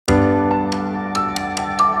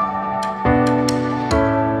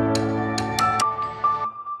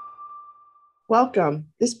Welcome.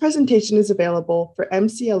 This presentation is available for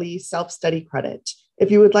MCLE self-study credit. If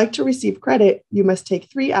you would like to receive credit, you must take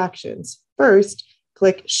 3 actions. First,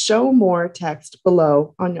 click Show More text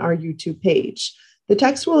below on our YouTube page. The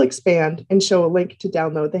text will expand and show a link to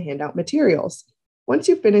download the handout materials. Once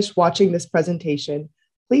you finish watching this presentation,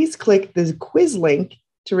 please click the quiz link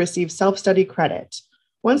to receive self-study credit.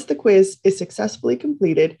 Once the quiz is successfully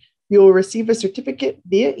completed, you will receive a certificate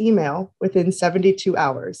via email within 72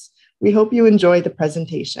 hours. We hope you enjoy the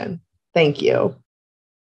presentation. Thank you.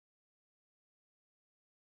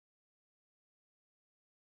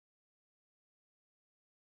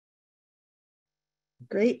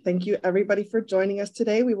 Great, thank you everybody for joining us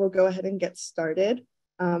today. We will go ahead and get started.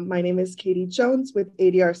 My name is Katie Jones with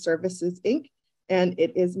ADR Services, Inc., and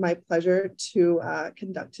it is my pleasure to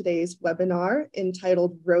conduct today's webinar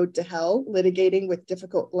entitled Road to Hell, Litigating with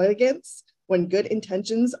Difficult Litigants When Good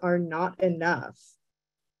Intentions Are Not Enough.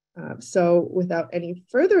 So without any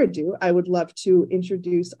further ado, I would love to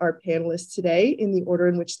introduce our panelists today in the order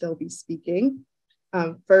in which they'll be speaking.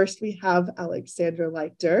 First, we have Alexandra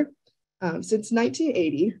Leichter. Since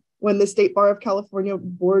 1980, when the State Bar of California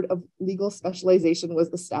Board of Legal Specialization was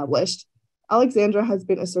established, Alexandra has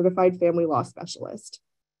been a certified family law specialist.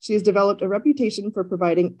 She has developed a reputation for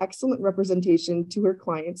providing excellent representation to her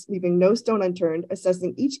clients, leaving no stone unturned,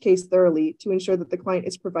 assessing each case thoroughly to ensure that the client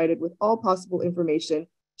is provided with all possible information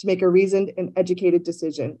to make a reasoned and educated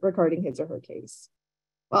decision regarding his or her case.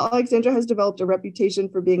 While Alexandra has developed a reputation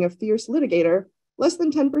for being a fierce litigator, less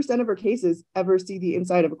than 10% of her cases ever see the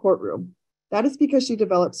inside of a courtroom. That is because she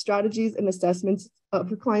develops strategies and assessments of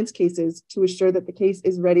her clients' cases to assure that the case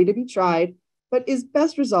is ready to be tried, but is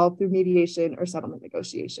best resolved through mediation or settlement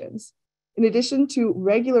negotiations. In addition to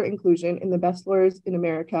regular inclusion in the Best Lawyers in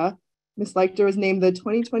America, Ms. Leichter was named the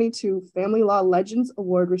 2022 Family Law Legends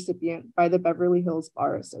Award recipient by the Beverly Hills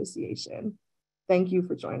Bar Association. Thank you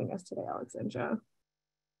for joining us today, Alexandra.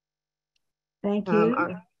 Thank you.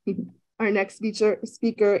 Our next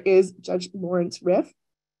speaker is Judge Lawrence Riff.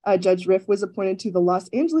 Judge Riff was appointed to the Los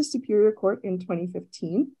Angeles Superior Court in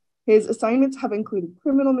 2015. His assignments have included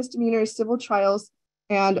criminal misdemeanors, civil trials,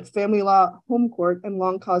 and family law home court and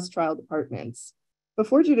long cause trial departments.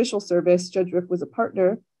 Before judicial service, Judge Riff was a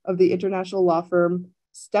partner of the international law firm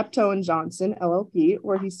Steptoe & Johnson, LLP,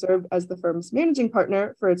 where he served as the firm's managing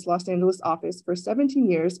partner for its Los Angeles office for 17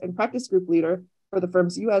 years and practice group leader for the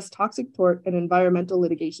firm's U.S. Toxic Tort and Environmental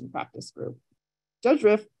Litigation Practice Group. Judge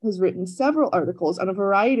Riff has written several articles on a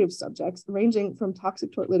variety of subjects, ranging from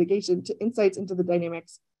toxic tort litigation to insights into the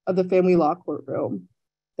dynamics of the family law courtroom.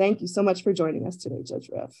 Thank you so much for joining us today, Judge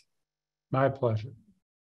Riff. My pleasure.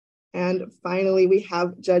 And finally, we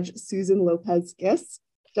have Judge Susan Lopez-Giss.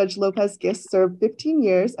 Judge Lopez-Giss served 15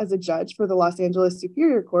 years as a judge for the Los Angeles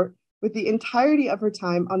Superior Court, with the entirety of her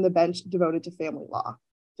time on the bench devoted to family law.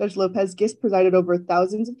 Judge Lopez-Giss presided over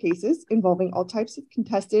thousands of cases involving all types of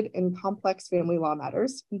contested and complex family law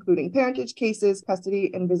matters, including parentage cases, custody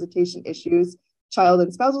and visitation issues, child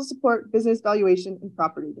and spousal support, business valuation, and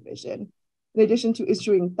property division. In addition to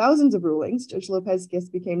issuing thousands of rulings, Judge Lopez-Giss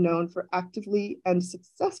became known for actively and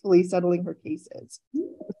successfully settling her cases.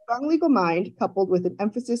 A strong legal mind, coupled with an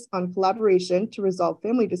emphasis on collaboration to resolve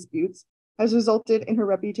family disputes, has resulted in her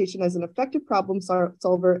reputation as an effective problem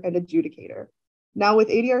solver and adjudicator. Now with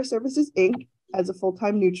ADR Services, Inc., as a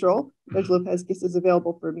full-time neutral, Judge Lopez-Giss is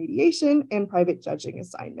available for mediation and private judging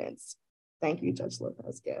assignments. Thank you, Judge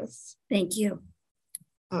Lopez-Giss. Thank you.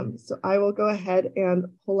 So I will go ahead and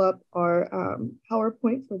pull up our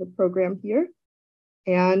PowerPoint for the program here.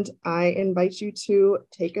 And I invite you to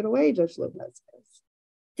take it away, Judge Lopez-Giss.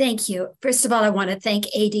 Thank you. First of all, I want to thank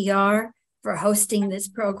ADR for hosting this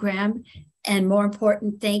program. And more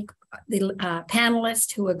important, thank the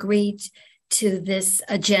panelists who agreed to this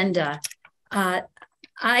agenda.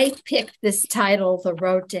 I picked this title, The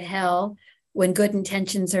Road to Hell, When Good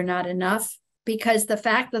Intentions Are Not Enough, because the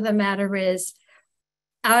fact of the matter is,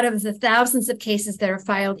 out of the thousands of cases that are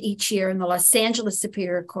filed each year in the Los Angeles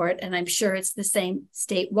Superior Court, and I'm sure it's the same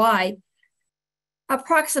statewide,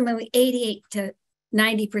 approximately 88 to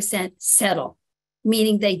 90% settle,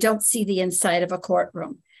 meaning they don't see the inside of a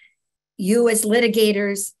courtroom. You as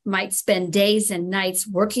litigators might spend days and nights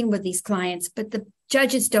working with these clients, but the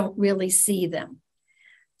judges don't really see them.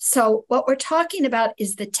 So what we're talking about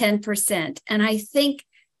is the 10%. And I think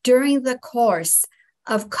during the course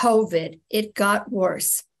of COVID, it got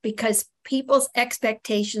worse because people's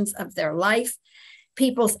expectations of their life,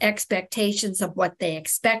 people's expectations of what they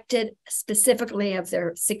expected, specifically of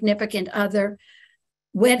their significant other,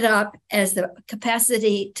 went up as the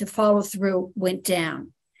capacity to follow through went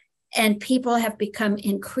down. And people have become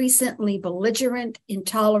increasingly belligerent,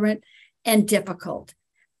 intolerant, and difficult.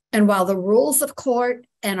 And while the rules of court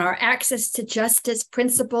and our access to justice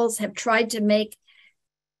principles have tried to make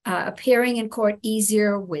appearing in court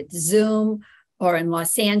easier with Zoom, or in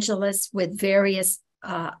Los Angeles with various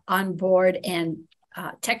onboard and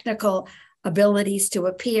technical abilities to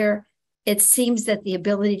appear, it seems that the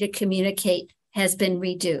ability to communicate has been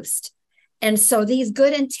reduced. And so these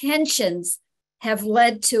good intentions have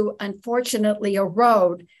led to, unfortunately, a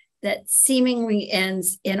road that seemingly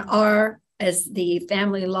ends in as the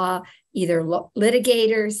family law, either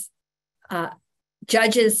litigators,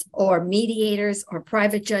 judges, or mediators, or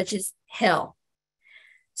private judges, hell.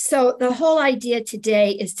 So the whole idea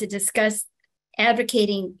today is to discuss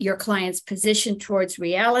advocating your client's position towards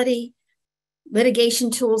reality, litigation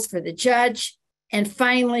tools for the judge, and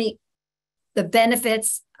finally, the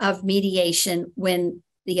benefits of mediation when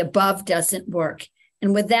the above doesn't work.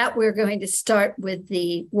 And with that, we're going to start with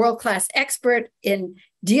the world-class expert in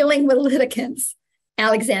dealing with litigants,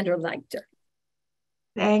 Alexandra Leichter.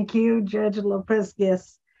 Thank you, Judge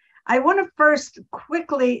Lopez-Giss. I want to first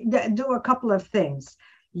quickly do a couple of things.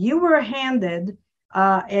 You were handed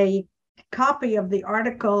a copy of the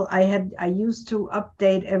article I used to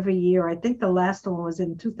update every year. I think the last one was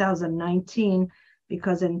in 2019,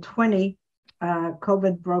 because in 20,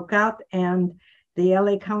 COVID broke out and the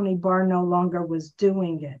LA County Bar no longer was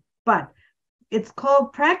doing it. But it's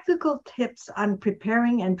called Practical Tips on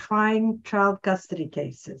Preparing and Trying Child Custody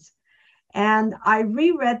Cases. And I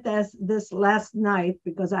reread this last night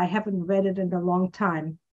because I haven't read it in a long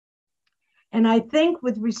time. And I think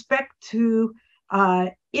with respect to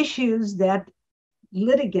issues that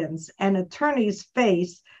litigants and attorneys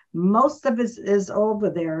face, most of it is over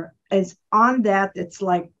there. It's on that. It's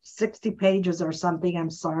like 60 pages or something. I'm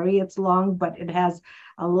sorry, it's long, but it has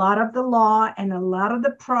a lot of the law and a lot of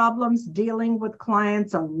the problems dealing with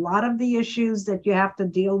clients, a lot of the issues that you have to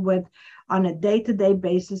deal with on a day-to-day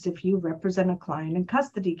basis if you represent a client in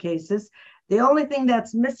custody cases. The only thing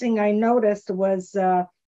that's missing, I noticed, was a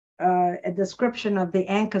description of the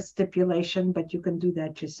ANCA stipulation, but you can do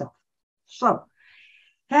that yourself. So,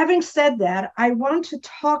 having said that, I want to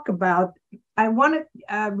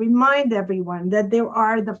remind everyone that there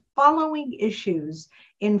are the following issues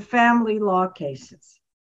in family law cases: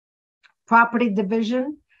 property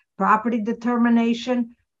division, property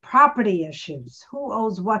determination, property issues. Who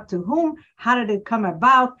owes what to whom? How did it come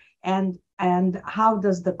about? And how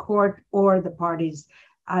does the court or the parties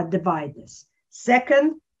divide this?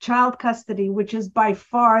 Second, child custody, which is by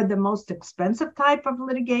far the most expensive type of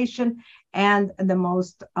litigation and the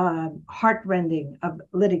most heartrending of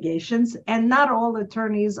litigations. And not all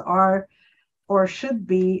attorneys are or should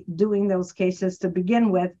be doing those cases to begin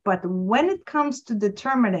with. But when it comes to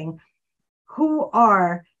determining who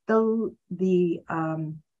are the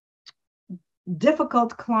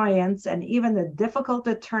difficult clients and even the difficult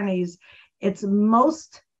attorneys, it's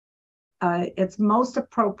most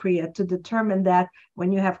appropriate to determine that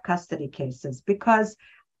when you have custody cases, because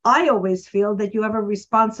I always feel that you have a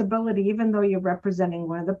responsibility, even though you're representing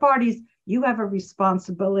one of the parties, you have a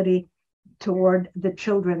responsibility toward the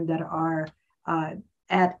children that are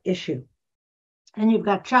at issue. And you've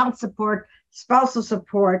got child support, spousal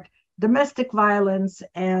support, domestic violence,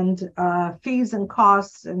 and fees and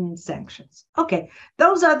costs and sanctions. Okay,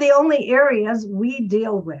 those are the only areas we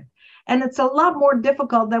deal with. And it's a lot more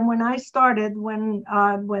difficult than when I started, when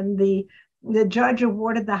the judge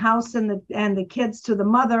awarded the house and the kids to the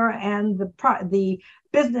mother and the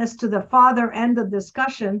business to the father, end of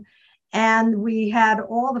discussion. And we had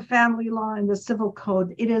all the family law and the civil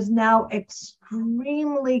code. It is now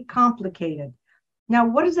extremely complicated. Now,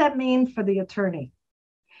 what does that mean for the attorney?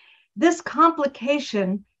 This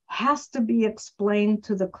complication has to be explained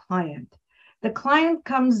to the client. The client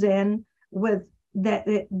comes in with that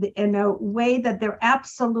in a way that they're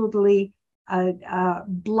absolutely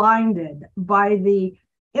blinded by the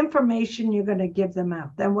information you're going to give them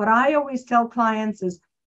out. And what I always tell clients is,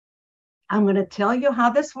 I'm going to tell you how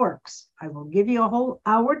this works. I will give you a whole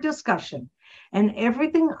hour discussion. And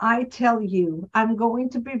everything I tell you, I'm going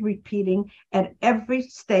to be repeating at every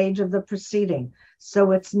stage of the proceeding.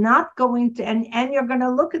 So it's not going to, and you're going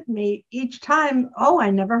to look at me each time, oh, I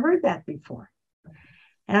never heard that before.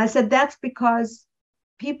 And I said, that's because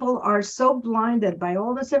people are so blinded by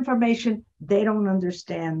all this information, they don't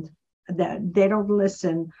understand, that they don't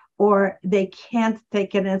listen, or they can't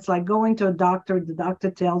take it. And it's like going to a doctor. The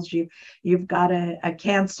doctor tells you you've got a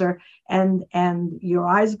cancer, and your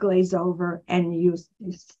eyes glaze over, and you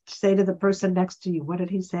say to the person next to you, what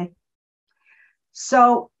did he say?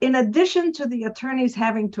 So in addition to the attorneys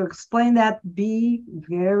having to explain that, be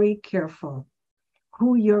very careful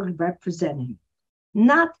who you're representing.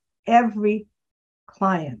 Not every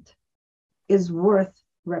client is worth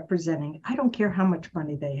representing. I don't care how much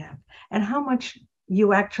money they have and how much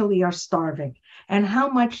you actually are starving and how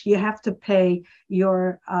much you have to pay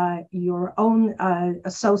your own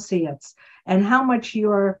associates and how much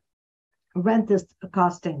your rent is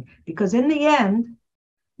costing. Because in the end,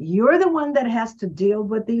 you're the one that has to deal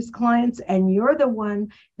with these clients and you're the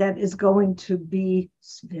one that is going to be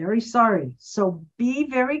very sorry. So be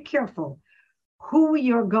very careful who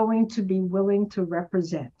you're going to be willing to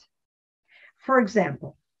represent. For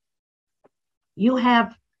example, you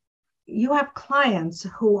have clients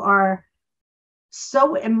who are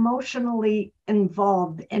so emotionally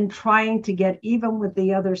involved in trying to get even with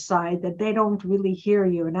the other side that they don't really hear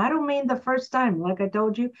you. And I don't mean the first time, like I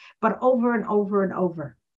told you, but over and over and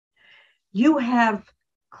over. You have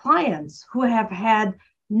clients who have had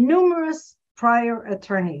numerous prior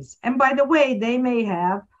attorneys. And by the way, they may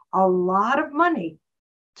have a lot of money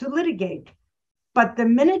to litigate. But the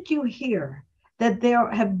minute you hear that there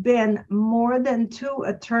have been more than 2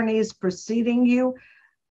 attorneys preceding you,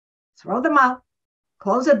 throw them out,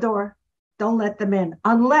 close the door, don't let them in,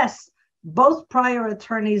 unless both prior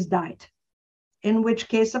attorneys died, in which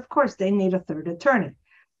case, of course, they need a 3rd attorney.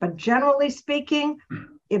 But generally speaking,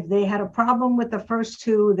 if they had a problem with the first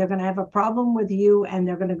 2, they're going to have a problem with you, and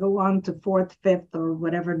they're going to go on to 4th, 5th, or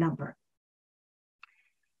whatever number.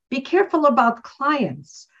 Be careful about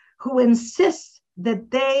clients who insist that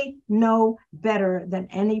they know better than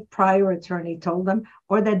any prior attorney told them,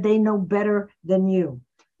 or that they know better than you.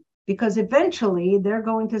 Because eventually they're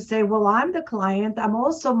going to say, well, I'm the client, I'm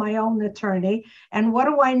also my own attorney, and what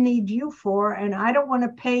do I need you for? And I don't want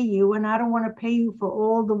to pay you, and I don't want to pay you for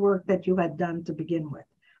all the work that you had done to begin with.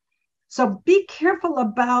 So be careful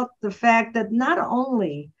about the fact that not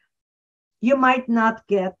only you might not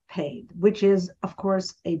get paid, which is, of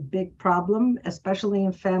course, a big problem, especially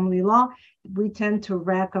in family law. We tend to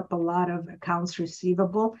rack up a lot of accounts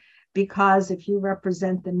receivable because if you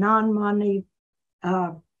represent the non-money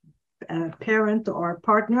parent or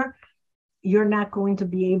partner, you're not going to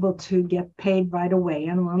be able to get paid right away.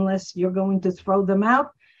 And unless you're going to throw them out,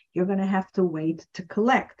 you're going to have to wait to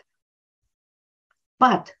collect.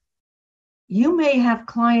 But you may have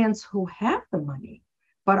clients who have the money,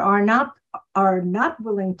 but are not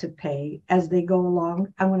willing to pay as they go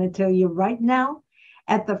along. I'm going to tell you right now,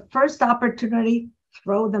 at the first opportunity,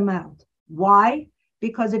 throw them out. Why?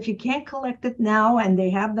 Because if you can't collect it now and they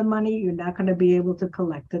have the money, you're not going to be able to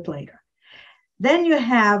collect it later. Then you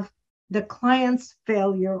have the client's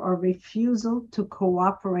failure or refusal to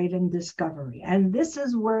cooperate in discovery. And this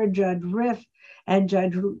is where Judge Riff and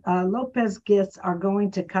Judge Lopez-Giss are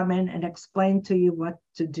going to come in and explain to you what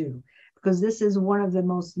to do, because this is one of the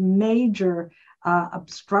most major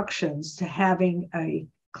obstructions to having a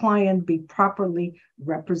client be properly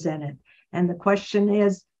represented. And the question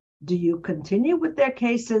is, do you continue with their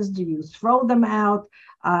cases? Do you throw them out?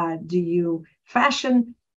 Do you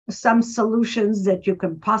fashion some solutions that you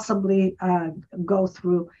can possibly go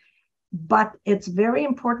through? But it's very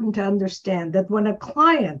important to understand that when a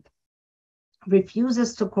client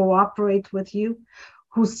refuses to cooperate with you,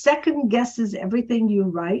 who second guesses everything you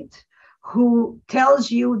write, who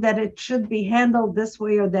tells you that it should be handled this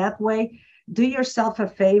way or that way, do yourself a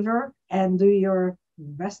favor and do your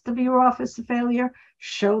rest of your office a failure,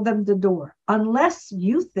 show them the door. Unless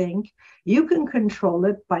you think you can control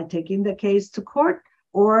it by taking the case to court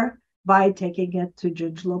or by taking it to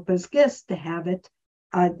Judge Lopez-Giss to have it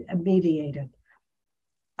mediated.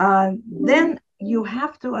 Then you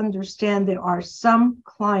have to understand there are some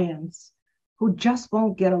clients who just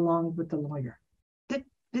won't get along with the lawyer.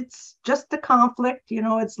 It's just a conflict,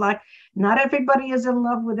 it's like not everybody is in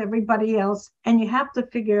love with everybody else, and you have to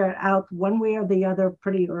figure it out one way or the other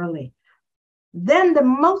pretty early. Then the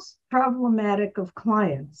most problematic of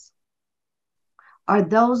clients are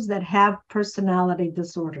those that have personality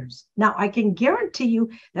disorders. Now, I can guarantee you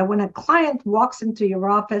that when a client walks into your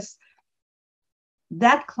office,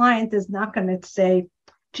 that client is not going to say,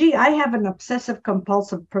 gee, I have an obsessive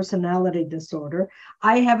compulsive personality disorder.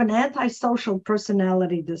 I have an antisocial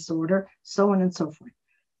personality disorder, so on and so forth.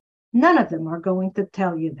 None of them are going to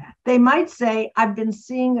tell you that. They might say, I've been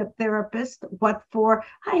seeing a therapist. What for?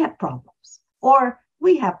 I have problems, or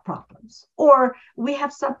we have problems, or we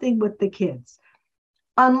have something with the kids.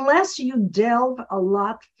 Unless you delve a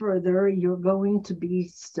lot further, you're going to be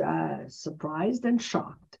surprised and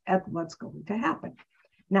shocked at what's going to happen.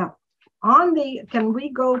 Now, can we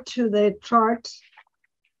go to the chart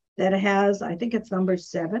that has, I think it's number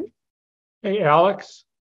 7. Hey, Alex,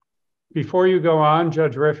 before you go on,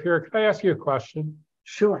 Judge Riff here, can I ask you a question?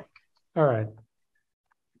 Sure. All right.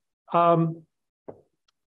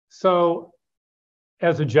 So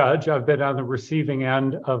as a judge, I've been on the receiving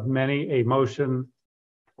end of many a motion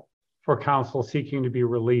for counsel seeking to be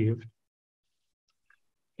relieved.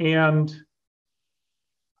 And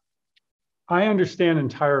I understand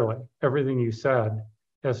entirely everything you said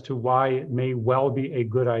as to why it may well be a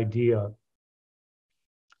good idea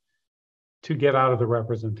to get out of the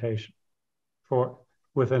representation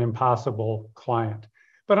with an impossible client.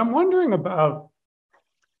 But I'm wondering about,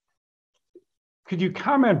 could you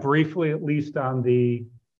comment briefly at least on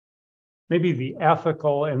maybe the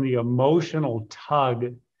ethical and the emotional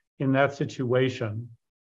tug in that situation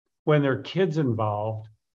when there are kids involved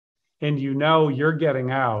and you know you're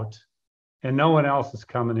getting out and no one else is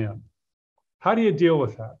coming in? How do you deal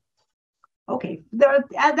with that? Okay,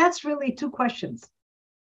 that's really two questions.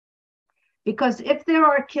 Because if there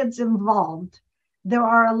are kids involved, there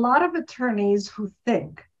are a lot of attorneys who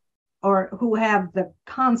think or who have the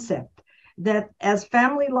concept that as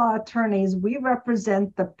family law attorneys, we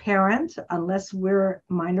represent the parent unless we're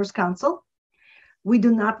minors counsel. We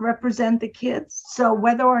do not represent the kids. So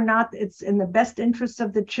whether or not it's in the best interest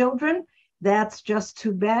of the children, that's just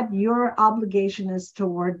too bad. Your obligation is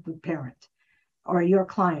toward the parent or your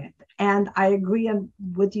client. And I agree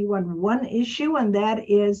with you on one issue, and that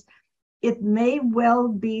is it may well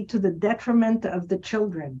be to the detriment of the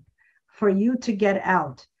children for you to get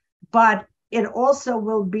out, but it also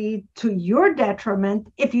will be to your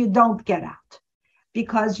detriment if you don't get out,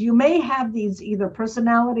 because you may have these either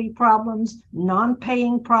personality problems,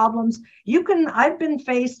 non-paying problems. I've been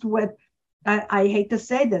faced with, I hate to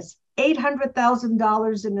say this,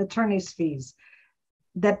 $800,000 in attorney's fees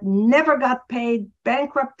that never got paid,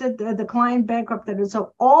 bankrupted, the client bankrupted. And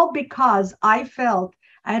so all because I felt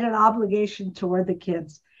I had an obligation toward the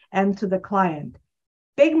kids and to the client.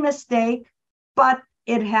 Big mistake, but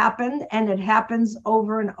it happened, and it happens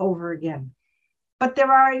over and over again. But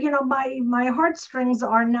there are, my heartstrings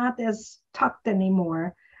are not as tucked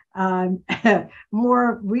anymore,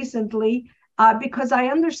 more recently, because I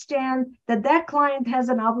understand that client has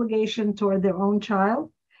an obligation toward their own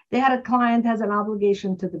child. They had a client has an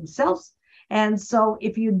obligation to themselves. And so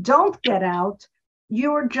if you don't get out,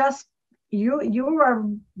 you are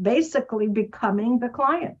basically becoming the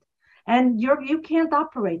client, and you can't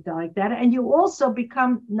operate like that. And you also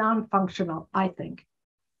become non-functional, I think.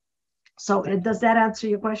 So does that answer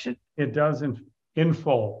your question? It does in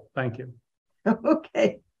full. Thank you.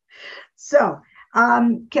 Okay. So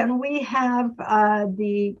can we have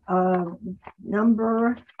the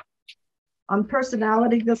number on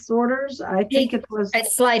personality disorders? I think it was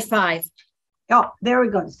at slide 5. Oh, there he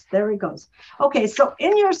goes. There he goes. Okay, so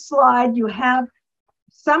in your slide, you have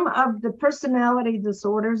some of the personality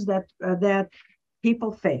disorders that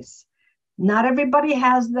people face. Not everybody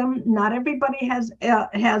has them. Not everybody has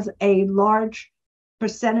a large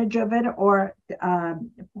percentage of it or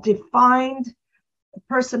defined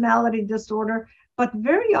personality disorder. But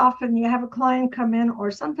very often you have a client come in,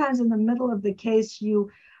 or sometimes in the middle of the case,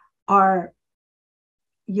 you're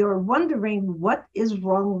wondering what is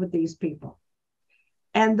wrong with these people.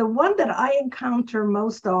 And the one that I encounter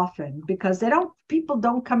most often, because people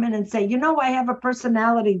don't come in and say, I have a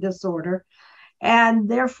personality disorder, and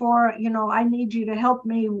therefore, I need you to help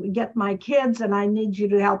me get my kids, and I need you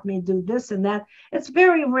to help me do this and that. It's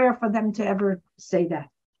very rare for them to ever say that.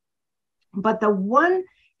 But the one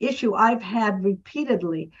issue I've had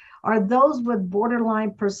repeatedly are those with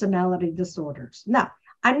borderline personality disorders. Now,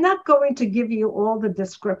 I'm not going to give you all the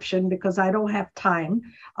description because I don't have time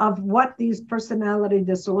of what these personality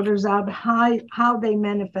disorders are, how they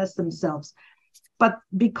manifest themselves. But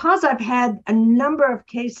because I've had a number of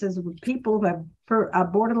cases with people who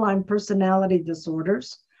have borderline personality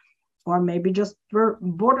disorders, or maybe just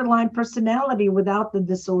borderline personality without the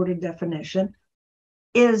disorder definition,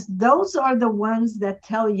 those are the ones that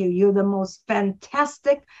tell you you're the most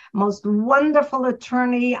fantastic, most wonderful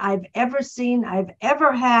attorney I've ever seen, I've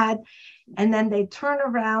ever had. And then they turn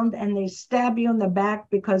around and they stab you in the back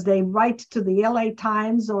because they write to the LA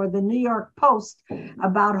Times or the New York Post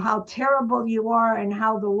about how terrible you are and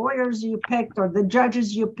how the lawyers you picked or the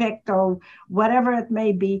judges you picked or whatever it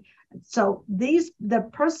may be. So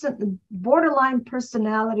borderline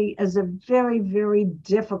personality is a very, very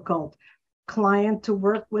difficult client to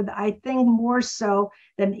work with, I think more so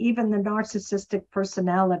than even the narcissistic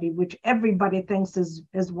personality, which everybody thinks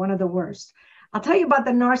is one of the worst. I'll tell you about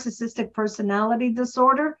the narcissistic personality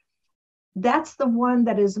disorder. That's the one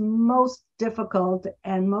that is most difficult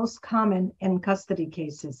and most common in custody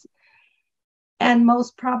cases and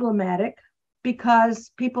most problematic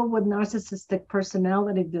because people with narcissistic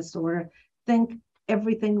personality disorder think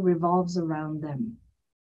everything revolves around them.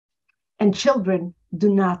 And children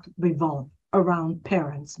do not revolve around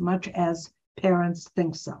parents, much as parents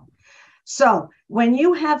think so. So when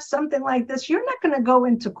you have something like this, you're not going to go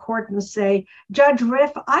into court and say, Judge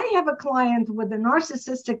Riff, I have a client with a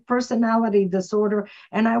narcissistic personality disorder,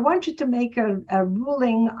 and I want you to make a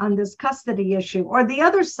ruling on this custody issue, or the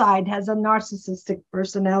other side has a narcissistic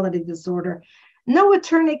personality disorder. No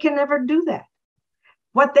attorney can ever do that.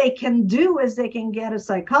 What they can do is they can get a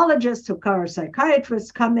psychologist or a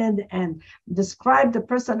psychiatrist come in and describe the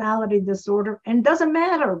personality disorder. And it doesn't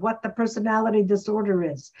matter what the personality disorder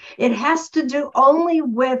is. It has to do only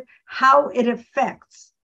with how it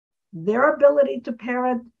affects their ability to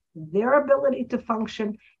parent, their ability to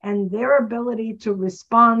function, and their ability to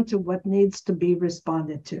respond to what needs to be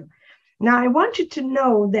responded to. Now, I want you to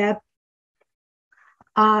know that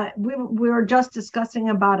we were just discussing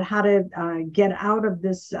about how to get out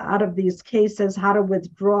of these cases, how to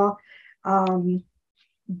withdraw.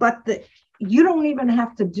 But you don't even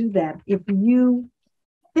have to do that if you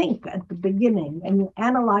think at the beginning and you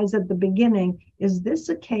analyze at the beginning, is this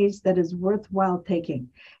a case that is worthwhile taking?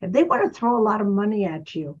 If they want to throw a lot of money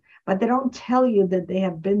at you, but they don't tell you that they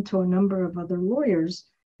have been to a number of other lawyers,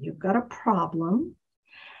 you've got a problem.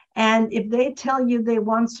 And if they tell you they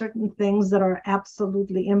want certain things that are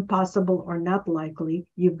absolutely impossible or not likely,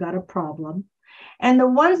 you've got a problem. And the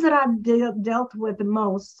ones that I've dealt with the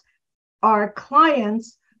most are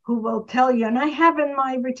clients who will tell you, and I have in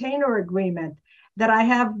my retainer agreement, that I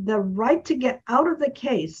have the right to get out of the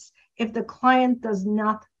case if the client does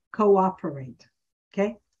not cooperate.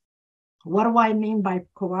 Okay? What do I mean by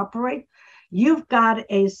cooperate? You've got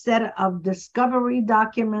a set of discovery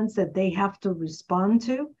documents that they have to respond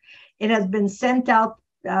to. It has been sent out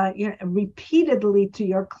repeatedly to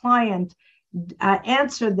your client.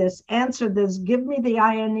 Answer this, give me the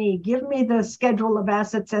INE, give me the schedule of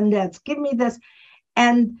assets and debts, give me this.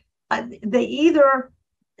 And they either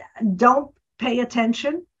don't pay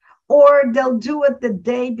attention or they'll do it the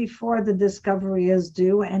day before the discovery is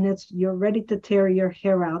due, and you're ready to tear your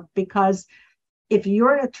hair out, because if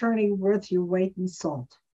you're an attorney worth your weight in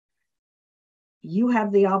salt, you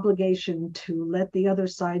have the obligation to let the other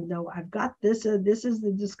side know, I've got this, this is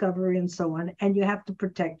the discovery and so on, and you have to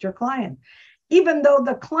protect your client, even though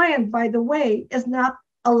the client, by the way, is not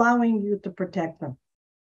allowing you to protect them.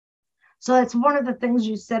 So that's one of the things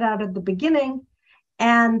you set out at the beginning,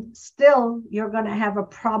 and still you're going to have a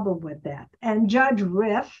problem with that. And Judge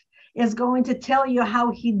Riff is going to tell you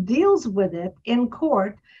how he deals with it in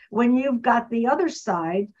court when you've got the other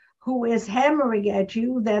side who is hammering at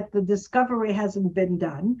you that the discovery hasn't been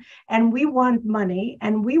done, and we want money,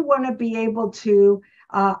 and we want to be able to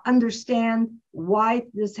understand why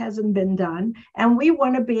this hasn't been done, and we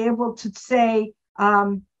want to be able to say,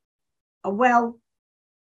 well,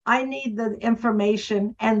 I need the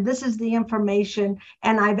information, and this is the information,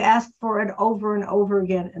 and I've asked for it over and over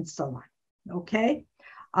again, and so on. Okay?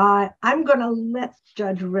 I'm going to let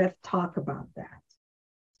Judge Riff talk about that,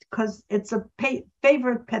 because it's a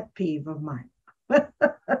favorite pet peeve of mine.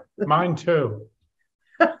 Mine too.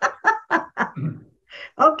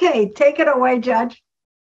 Okay, take it away, Judge.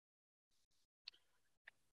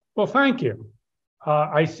 Well, thank you.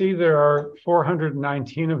 I see there are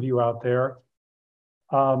 419 of you out there.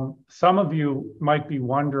 Some of you might be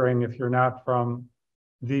wondering, if you're not from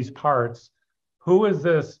these parts, who is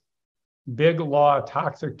this big law,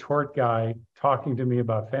 toxic tort guy talking to me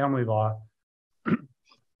about family law?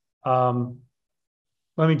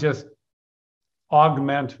 Let me just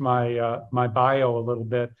augment my bio a little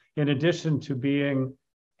bit. In addition to being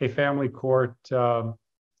a family court,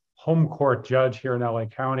 home court judge here in LA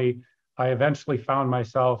County, I eventually found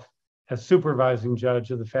myself as supervising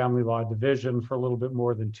judge of the family law division for a little bit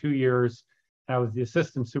more than 2 years. I was the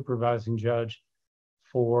assistant supervising judge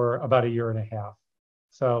for about 1.5 years.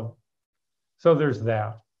 So there's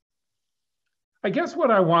that. I guess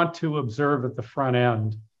what I want to observe at the front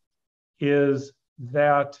end is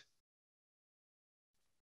that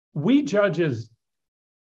we judges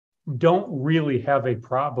don't really have a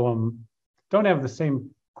problem, don't have the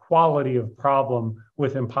same quality of problem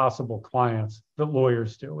with impossible clients that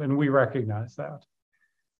lawyers do, and we recognize that.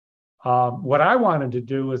 What I wanted to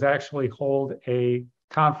do was actually hold a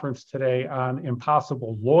conference today on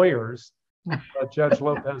impossible lawyers. Judge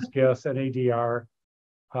Lopez-Giss and ADR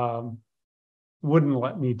wouldn't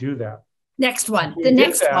let me do that. Next one, the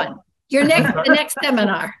next one. The next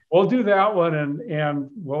seminar. We'll do that one, and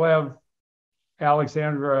we'll have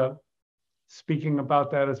Alexandra speaking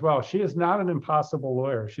about that as well. She is not an impossible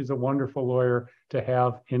lawyer. She's a wonderful lawyer to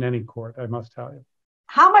have in any court, I must tell you.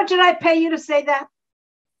 How much did I pay you to say that?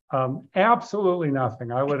 Absolutely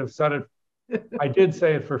nothing. I would have said it, I did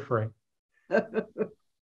say it for free.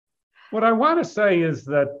 What I want to say is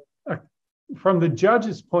that from the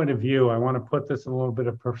judge's point of view, I want to put this in a little bit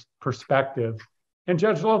of perspective. And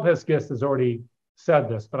Judge Lopez-Giss has already said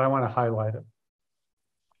this, but I want to highlight it.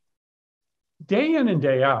 Day in and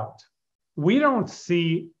day out, we don't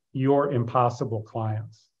see your impossible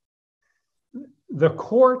clients. The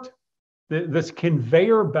court, this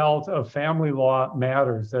conveyor belt of family law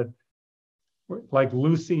matters that, like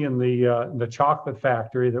Lucy in the chocolate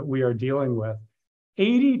factory that we are dealing with,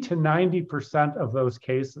 80 to 90% of those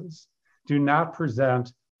cases do not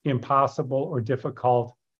present impossible or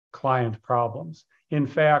difficult client problems. In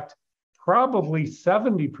fact, probably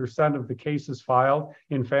 70% of the cases filed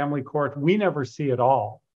in family court, we never see at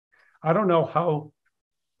all. I don't know how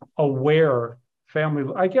aware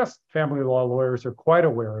I guess family law lawyers are quite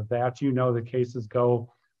aware of that. You know, the cases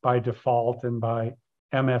go by default and by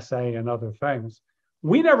MSA and other things.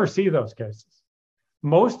 We never see those cases.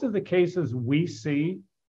 Most of the cases we see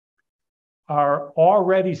are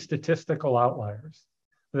already statistical outliers.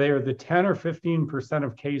 They are the 10 or 15%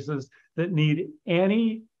 of cases that need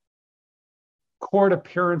any court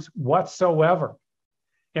appearance whatsoever.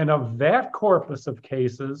 And of that corpus of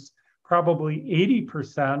cases, probably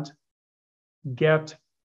 80% get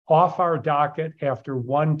off our docket after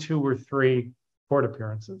 1, 2, or 3 court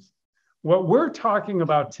appearances. What we're talking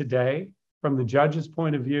about today, from the judge's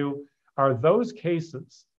point of view, are those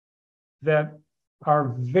cases that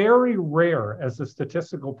are very rare as a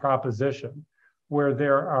statistical proposition, where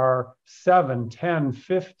there are 7, 10,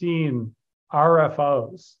 15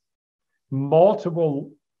 RFOs,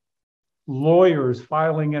 multiple lawyers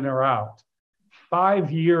filing in or out,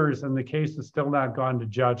 5 years and the case has still not gone to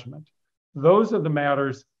judgment. Those are the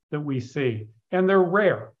matters that we see, and they're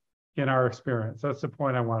rare in our experience. That's the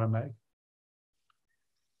point I want to make.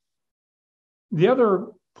 The other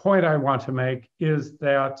point I want to make is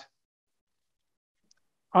that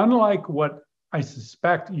unlike what I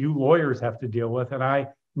suspect you lawyers have to deal with, and I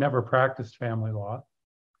never practiced family law,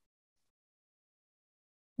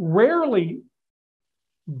 rarely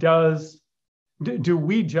do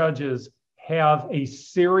we judges have a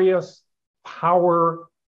serious power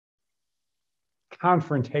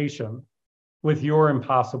confrontation with your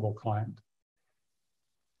impossible client.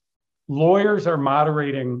 Lawyers are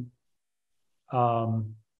moderating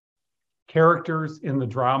characters in the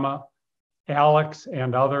drama. Alex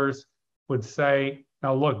and others would say,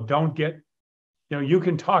 now look, don't get, you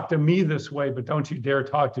can talk to me this way, but don't you dare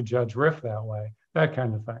talk to Judge Riff that way, that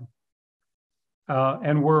kind of thing.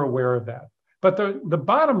 And we're aware of that. But the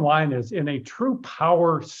bottom line is, in a true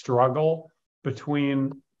power struggle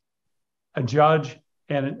between a judge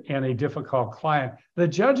and a difficult client, the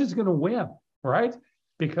judge is going to win, right?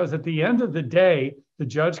 Because at the end of the day, the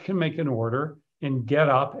judge can make an order and get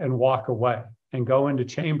up and walk away and go into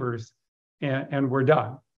chambers and we're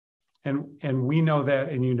done. And we know that,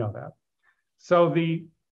 and you know that. So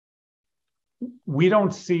we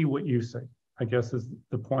don't see what you see, I guess is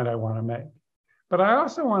the point I want to make. But I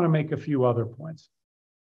also want to make a few other points.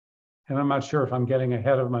 And I'm not sure if I'm getting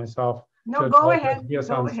ahead of myself. No, go ahead. Yes,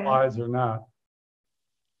 on slides or not.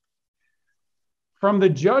 From the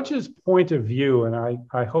judge's point of view, and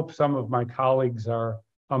I hope some of my colleagues are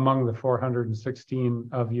among the 416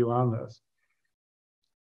 of you on this,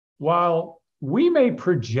 while we may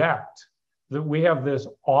project that we have this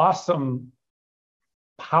awesome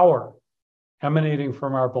power emanating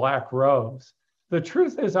from our black robes, the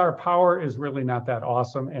truth is our power is really not that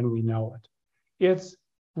awesome, and we know it. It's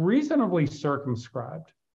reasonably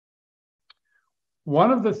circumscribed.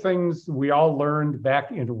 One of the things we all learned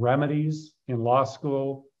back in remedies in law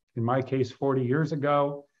school, in my case 40 years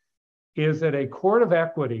ago, is that a court of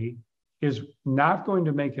equity is not going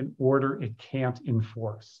to make an order it can't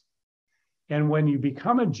enforce. And when you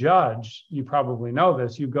become a judge, you probably know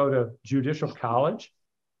this, you go to judicial college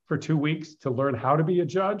for 2 weeks to learn how to be a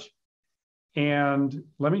judge. And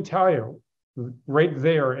let me tell you, right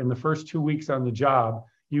there in the first 2 weeks on the job,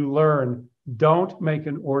 you learn, don't make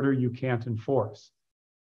an order you can't enforce.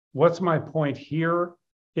 What's my point here?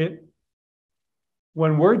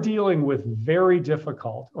 When we're dealing with very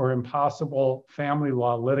difficult or impossible family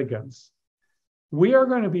law litigants, we are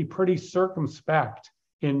going to be pretty circumspect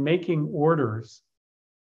in making orders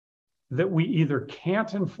that we either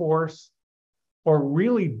can't enforce or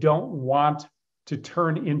really don't want to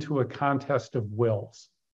turn into a contest of wills.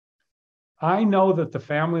 I know that the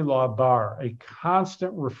family law bar, a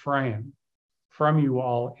constant refrain from you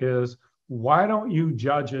all is, why don't you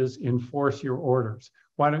judges enforce your orders?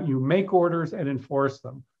 Why don't you make orders and enforce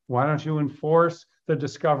them? Why don't you enforce the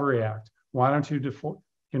Discovery Act? Why don't you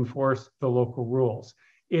enforce the local rules?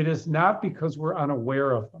 It is not because we're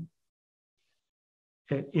unaware of them.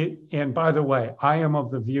 And by the way, I am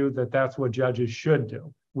of the view that that's what judges should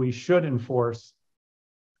do. We should enforce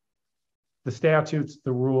the statutes,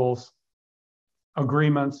 the rules,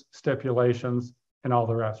 agreements, stipulations, and all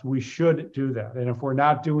the rest. We should do that. And if we're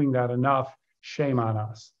not doing that enough, shame on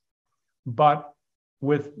us. But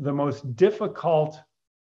with the most difficult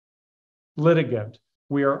litigant,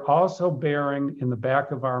 we are also bearing in the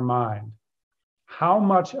back of our mind how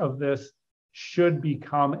much of this should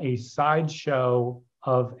become a sideshow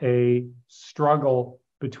of a struggle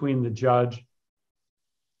between the judge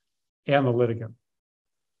and the litigant.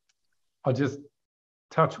 I'll just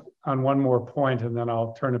touch on one more point and then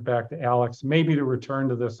I'll turn it back to Alex, maybe to return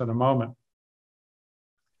to this in a moment.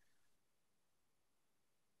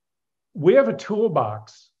 We have a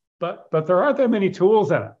toolbox, but there aren't that many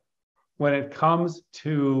tools in it when it comes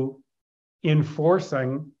to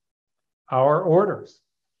enforcing our orders.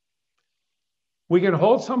 We can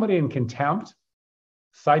hold somebody in contempt,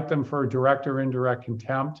 cite them for direct or indirect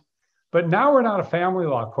contempt, but now we're not a family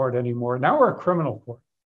law court anymore. Now we're a criminal court.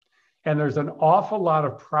 And there's an awful lot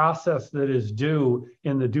of process that is due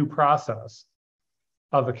in the due process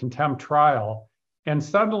of a contempt trial. And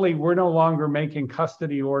suddenly we're no longer making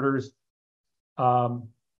custody orders and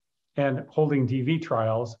holding DV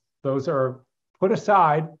trials. Those are put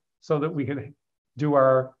aside so that we can do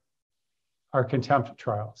our contempt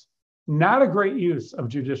trials. Not a great use of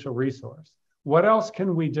judicial resource. What else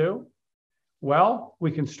can we do? Well, we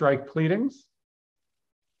can strike pleadings.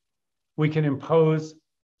 We can impose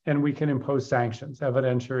sanctions,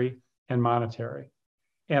 evidentiary and monetary.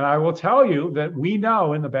 And I will tell you that we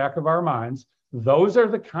know in the back of our minds, those are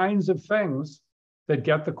the kinds of things that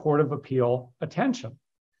get the Court of Appeal attention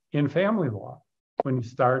in family law. When you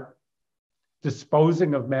start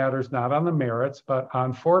disposing of matters not on the merits, but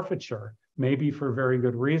on forfeiture, maybe for very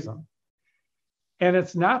good reason. And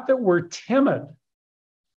it's not that we're timid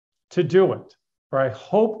to do it, or I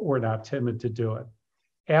hope we're not timid to do it.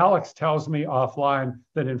 Alex tells me offline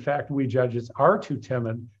that in fact we judges are too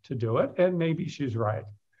timid to do it, and maybe she's right.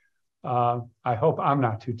 I hope I'm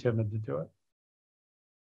not too timid to do it.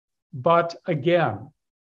 But again,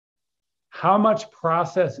 how much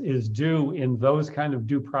process is due in those kind of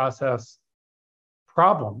due process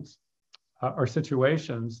problems or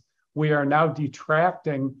situations, we are now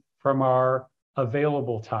detracting from our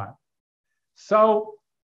available time. So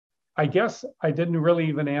I guess I didn't really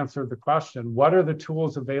even answer the question. What are the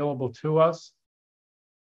tools available to us?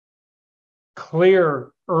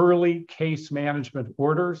 Clear early case management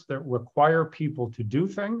orders that require people to do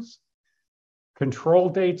things. Control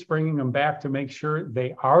dates, bringing them back to make sure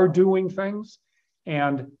they are doing things,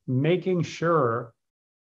 and making sure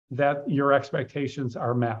that your expectations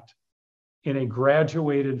are met in a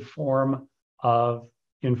graduated form of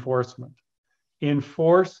enforcement.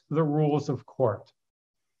 Enforce the rules of court.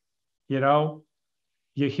 You know,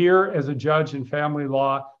 you hear as a judge in family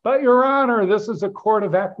law, but Your Honor, this is a court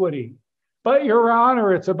of equity. But Your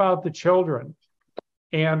Honor, it's about the children.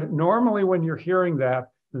 And normally when you're hearing that,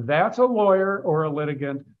 that's a lawyer or a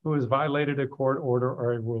litigant who has violated a court order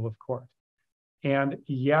or a rule of court. And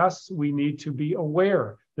yes, we need to be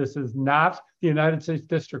aware. This is not the United States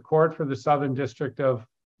District Court for the Southern District of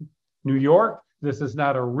New York. This is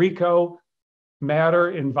not a RICO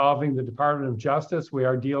matter involving the Department of Justice. We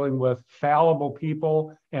are dealing with fallible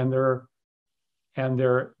people and their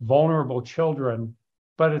vulnerable children,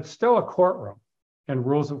 but it's still a courtroom and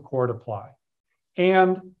rules of court apply.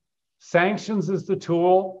 And sanctions is the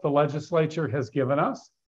tool the legislature has given us,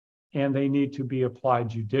 and they need to be applied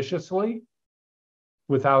judiciously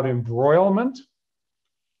without embroilment,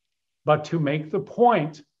 but to make the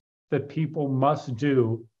point that people must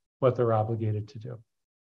do what they're obligated to do.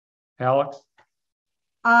 Alex?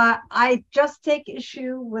 I just take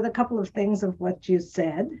issue with a couple of things of what you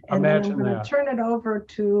said, and then I'm going to turn it over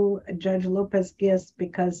to Judge Lopez-Giss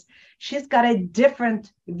because she's got a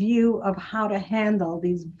different view of how to handle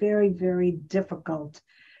these very, very difficult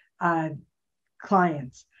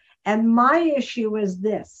clients. And my issue is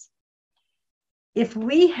this.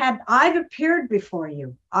 I've appeared before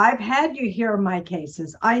you. I've had you hear my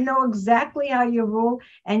cases. I know exactly how you rule,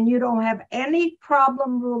 and you don't have any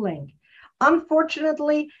problem ruling.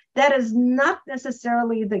 Unfortunately, that is not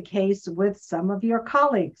necessarily the case with some of your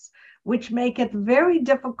colleagues, which make it very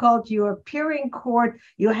difficult. You appear in court,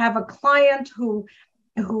 you have a client who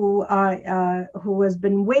has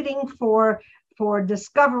been waiting for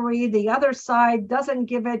discovery. The other side doesn't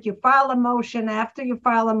give it. You file a motion. After you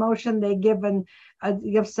file a motion, they give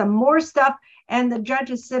some more stuff, and the judge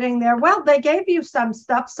is sitting there. Well, they gave you some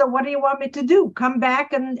stuff, so what do you want me to do? Come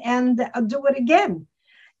back and do it again.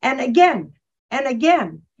 And again, and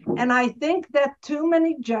again. And I think that too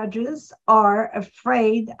many judges are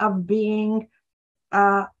afraid of being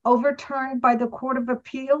overturned by the Court of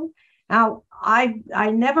Appeal. Now, I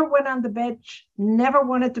never went on the bench, never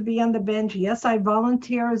wanted to be on the bench. Yes, I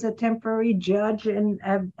volunteer as a temporary judge and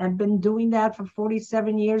have been doing that for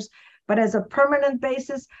 47 years. But as a permanent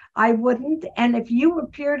basis, I wouldn't. And if you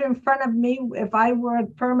appeared in front of me, if I were a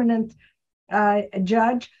permanent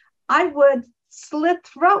judge, I would slit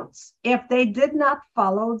throats if they did not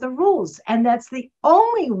follow the rules. And that's the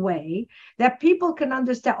only way that people can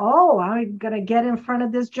understand, oh, I'm going to get in front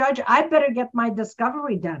of this judge. I better get my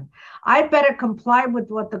discovery done. I better comply with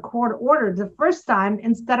what the court ordered the first time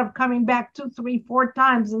instead of coming back 2, 3, 4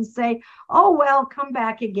 times and say, oh, well, come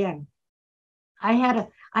back again. I had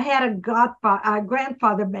a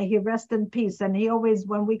grandfather, may he rest in peace. And he always,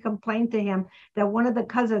 when we complained to him that one of the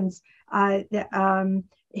cousins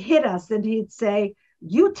hit us, and he'd say,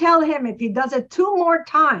 you tell him if he does it 2 more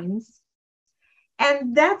times.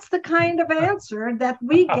 And that's the kind of answer that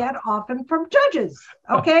we get often from judges,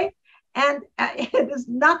 okay? And it is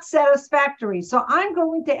not satisfactory. So I'm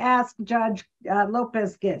going to ask Judge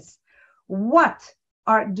Lopez-Giss, what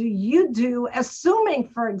do you do, assuming,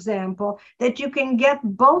 for example, that you can get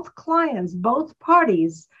both clients, both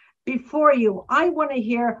parties before you? I want to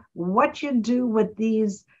hear what you do with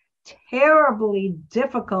these terribly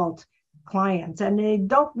difficult clients, and they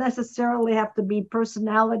don't necessarily have to be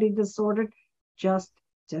personality disordered, just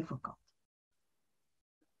difficult.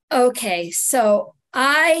 Okay, so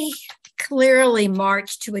I clearly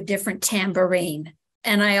march to a different tambourine,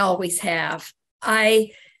 and I always have.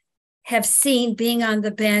 I have seen being on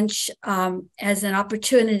the bench as an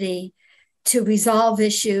opportunity to resolve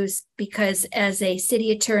issues, because as a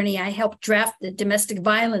city attorney, I helped draft the domestic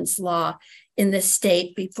violence law in this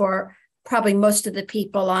state before probably most of the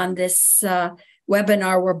people on this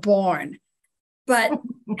webinar were born. But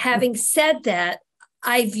having said that,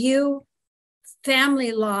 I view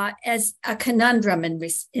family law as a conundrum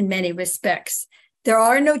in many respects. There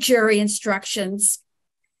are no jury instructions.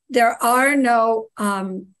 There are no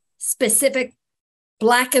specific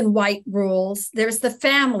black and white rules. There's the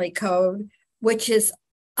family code, which is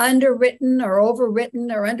underwritten or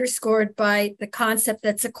overwritten or underscored by the concept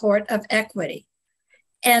that's a court of equity.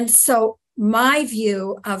 And so my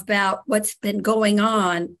view about what's been going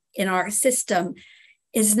on in our system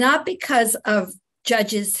is not because of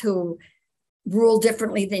judges who rule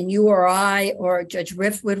differently than you or I or Judge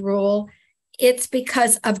Riff would rule. It's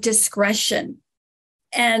because of discretion.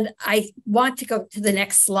 And I want to go to the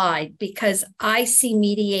next slide, because I see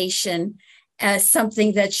mediation as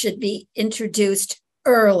something that should be introduced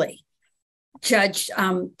early. Judge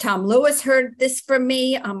Tom Lewis heard this from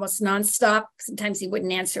me almost nonstop. Sometimes he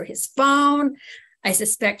wouldn't answer his phone. I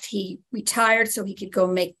suspect he retired so he could go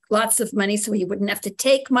make lots of money so he wouldn't have to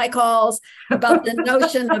take my calls about the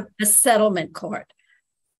notion of a settlement court.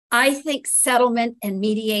 I think settlement and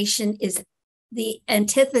mediation is the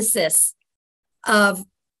antithesis of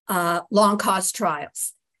long cause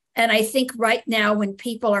trials. And I think right now when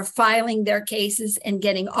people are filing their cases and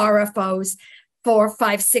getting RFOs 4,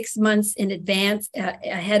 5, 6 months in advance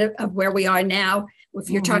ahead of where we are now, if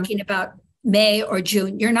you're talking about May or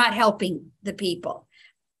June, you're not helping the people.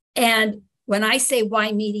 And when I say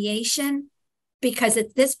why mediation, because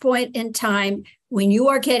at this point in time, when you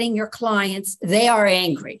are getting your clients, they are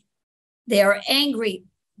angry. They are angry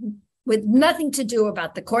with nothing to do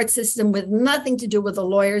about the court system, with nothing to do with the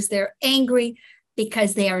lawyers. They're angry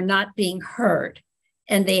because they are not being heard.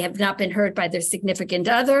 And they have not been heard by their significant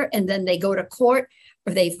other. And then they go to court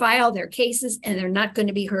or they file their cases and they're not going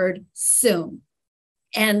to be heard soon.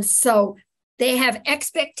 And so they have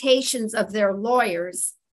expectations of their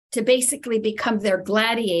lawyers to basically become their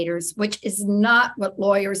gladiators, which is not what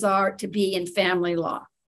lawyers are to be in family law.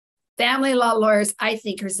 Family law lawyers, I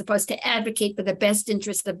think, are supposed to advocate for the best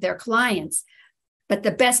interest of their clients. But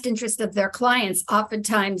the best interest of their clients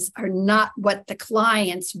oftentimes are not what the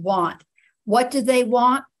clients want. What do they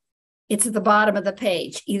want? It's at the bottom of the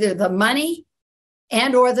page, either the money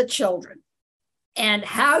and or the children. And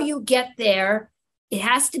how you get there, it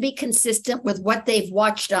has to be consistent with what they've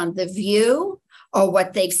watched on The View or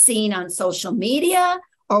what they've seen on social media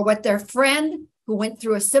or what their friend who went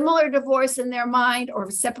through a similar divorce in their mind or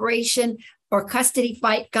separation or custody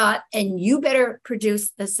fight got, and you better produce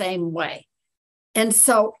the same way. And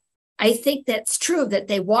so I think that's true, that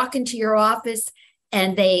they walk into your office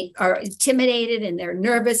and they are intimidated and they're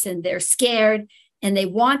nervous and they're scared and they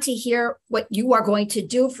want to hear what you are going to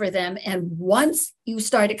do for them. And once you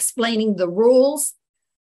start explaining the rules,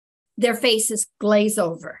 their faces glaze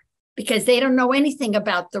over because they don't know anything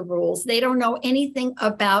about the rules. They don't know anything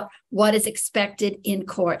about what is expected in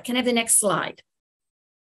court. Can I have the next slide?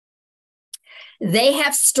 They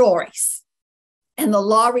have stories, and the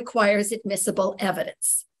law requires admissible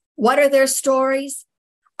evidence. What are their stories?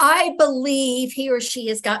 I believe he or she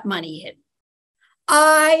has got money hidden.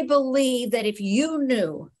 I believe that if you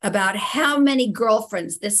knew about how many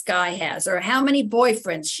girlfriends this guy has, or how many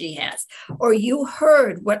boyfriends she has, or you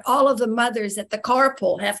heard what all of the mothers at the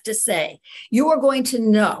carpool have to say, you are going to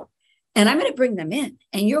know. And I'm going to bring them in,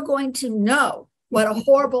 and you're going to know what a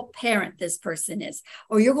horrible parent this person is,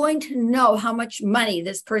 or you're going to know how much money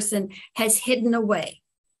this person has hidden away.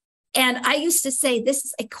 And I used to say, this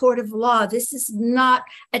is a court of law. This is not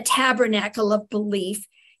a tabernacle of belief.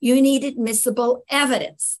 You need admissible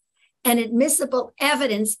evidence. And admissible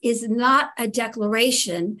evidence is not a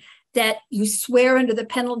declaration that you swear under the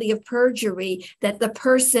penalty of perjury that the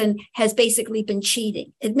person has basically been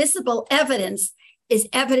cheating. Admissible evidence is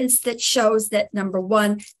evidence that shows that, number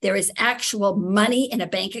one, there is actual money in a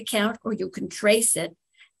bank account, or you can trace it,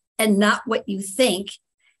 and not what you think.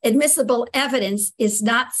 Admissible evidence is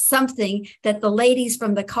not something that the ladies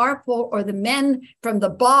from the carpool or the men from the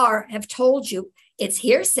bar have told you. It's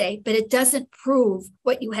hearsay, but it doesn't prove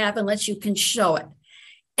what you have unless you can show it.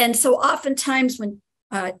 And so oftentimes when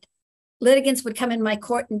litigants would come in my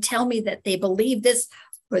court and tell me that they believe this,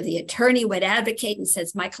 or the attorney would advocate and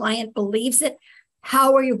says, my client believes it,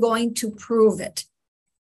 how are you going to prove it?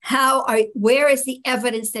 Where is the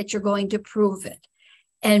evidence that you're going to prove it?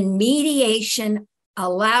 And mediation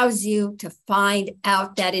allows you to find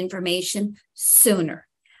out that information sooner.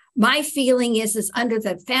 My feeling is under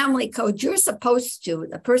the family code, you're supposed to,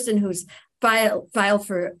 the person who's filed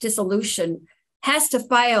for dissolution has to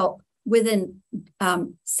file within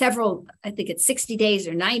several, I think it's 60 days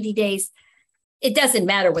or 90 days. It doesn't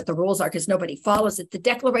matter what the rules are because nobody follows it.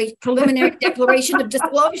 The preliminary declaration of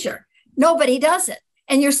disclosure, nobody does it.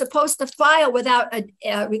 And you're supposed to file without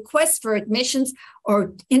a request for admissions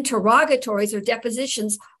or interrogatories or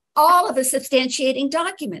depositions, all of the substantiating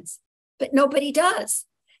documents, but nobody does.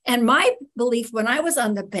 And my belief when I was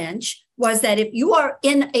on the bench was that if you are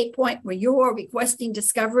in a point where you are requesting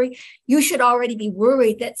discovery, you should already be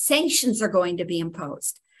worried that sanctions are going to be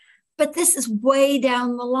imposed. But this is way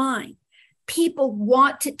down the line. People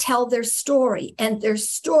want to tell their story, and their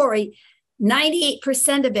story,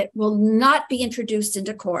 98% of it will not be introduced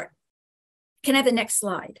into court. Can I have the next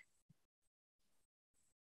slide?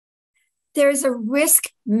 There's a risk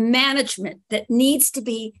management that needs to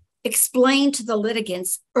be explained to the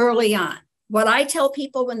litigants early on. What I tell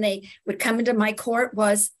people when they would come into my court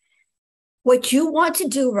was, what you want to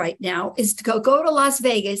do right now is to go to Las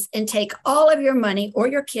Vegas and take all of your money or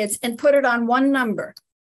your kids and put it on one number,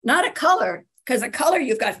 not a color, because a color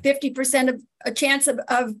you've got 50% of a chance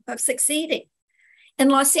of succeeding. In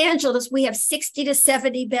Los Angeles, we have 60 to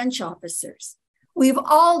 70 bench officers. We've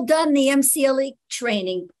all done the MCLE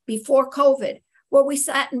training before COVID, where we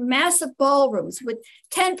sat in massive ballrooms with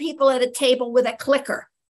 10 people at a table with a clicker.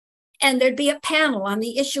 And there'd be a panel on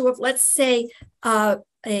the issue of, let's say, a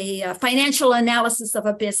financial analysis of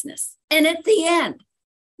a business. And at the end,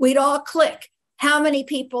 we'd all click. How many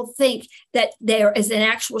people think that there is an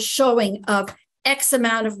actual showing of X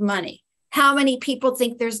amount of money? How many people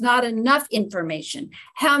think there's not enough information?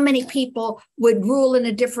 How many people would rule in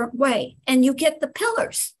a different way? And you get the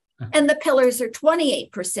pillars. And the pillars are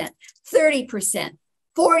 28%, 30%,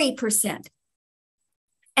 40%.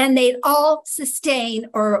 And they'd all sustain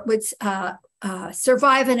or would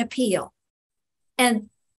survive an appeal. And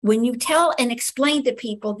when you tell and explain to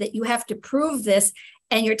people that you have to prove this,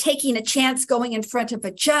 and you're taking a chance going in front of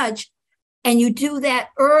a judge, and you do that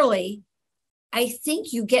early, I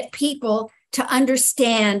think you get people to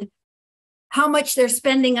understand how much they're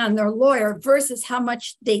spending on their lawyer versus how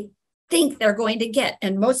much they think they're going to get.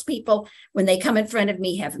 And most people, when they come in front of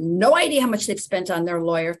me, have no idea how much they've spent on their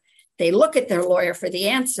lawyer. They look at their lawyer for the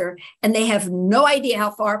answer, and they have no idea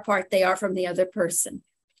how far apart they are from the other person.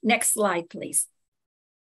 Next slide, please.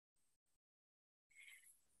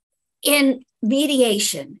 In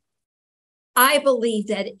mediation, I believe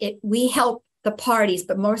that we help the parties,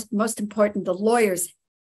 but most important, the lawyers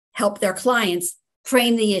help their clients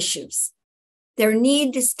frame the issues. There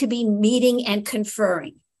needs to be meeting and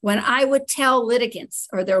conferring. When I would tell litigants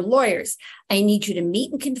or their lawyers, I need you to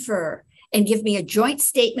meet and confer and give me a joint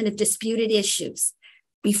statement of disputed issues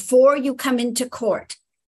before you come into court.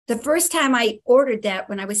 The first time I ordered that,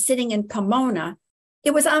 when I was sitting in Pomona,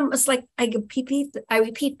 it was almost like I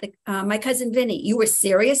repeat my cousin Vinny, you were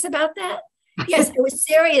serious about that? Yes, I was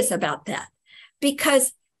serious about that.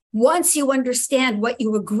 Because once you understand what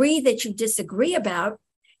you agree that you disagree about,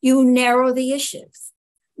 You narrow the issues.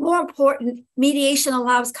 More important, mediation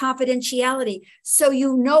allows confidentiality, so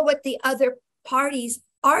you know what the other party's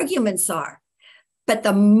arguments are. But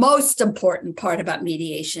the most important part about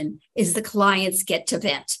mediation is the clients get to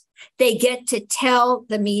vent. They get to tell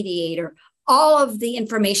the mediator all of the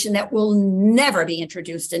information that will never be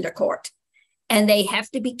introduced into court. And they have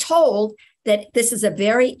to be told that this is a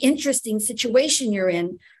very interesting situation you're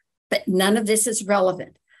in, but none of this is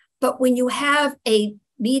relevant. But when you have a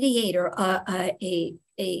mediator, a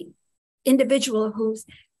individual who's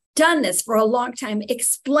done this for a long time,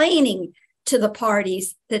 explaining to the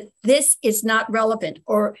parties that this is not relevant,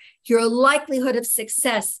 or your likelihood of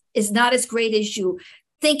success is not as great as you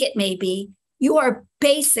think it may be, you are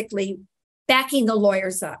basically backing the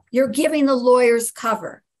lawyers up. You're giving the lawyers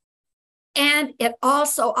cover. And it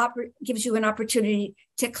also gives you an opportunity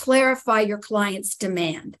to clarify your client's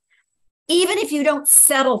demand, even if you don't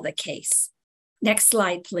settle the case. Next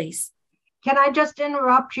slide, please. Can I just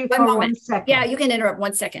interrupt you for 1 second? Yeah, you can interrupt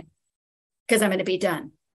 1 second because I'm going to be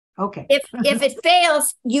done. Okay. If it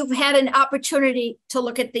fails, you've had an opportunity to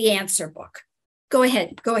look at the answer book. Go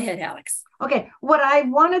ahead, Alex. Okay. What I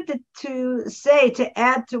wanted to say, to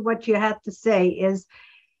add to what you had to say, is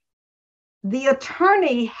the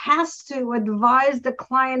attorney has to advise the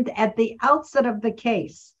client at the outset of the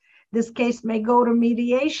case. This case may go to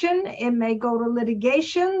mediation, it may go to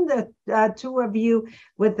litigation. The two of you,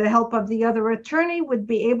 with the help of the other attorney, would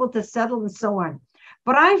be able to settle and so on.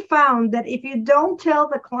 But I found that if you don't tell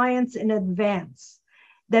the clients in advance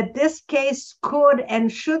that this case could and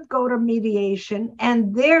should go to mediation,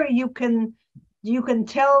 and there you can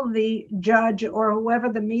tell the judge or whoever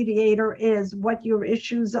the mediator is what your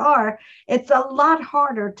issues are, it's a lot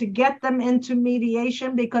harder to get them into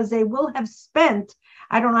mediation because they will have spent,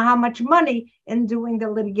 I don't know how much money in doing the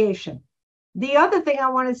litigation. The other thing I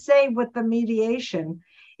want to say with the mediation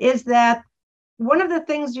is that one of the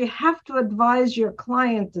things you have to advise your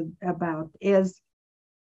client about is,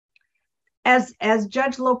 as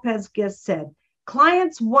Judge Lopez-Giss said,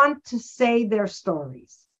 clients want to say their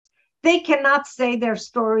stories. They cannot say their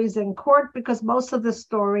stories in court because most of the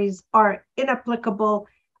stories are inapplicable.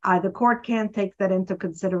 The court can't take that into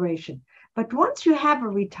consideration. But once you have a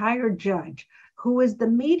retired judge who is the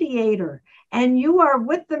mediator, and you are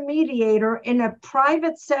with the mediator in a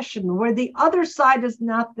private session where the other side is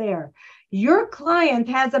not there, your client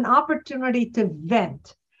has an opportunity to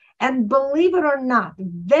vent. And believe it or not,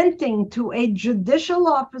 venting to a judicial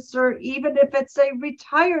officer, even if it's a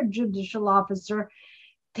retired judicial officer,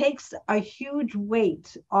 takes a huge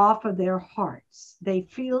weight off of their hearts. They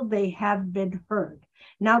feel they have been heard.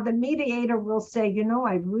 Now, the mediator will say, you know,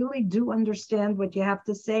 I really do understand what you have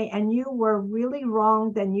to say, and you were really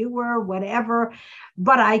wrong, then you were whatever,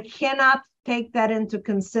 but I cannot take that into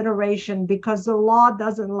consideration because the law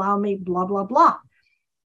doesn't allow me, blah, blah, blah.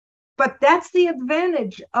 But that's the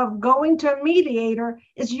advantage of going to a mediator,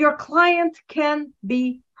 is your client can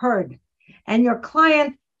be heard, and your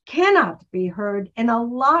client cannot be heard in a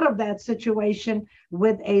lot of that situation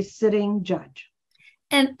with a sitting judge.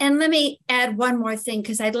 And let me add one more thing,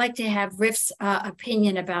 because I'd like to have Riff's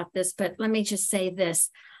opinion about this, but let me just say this.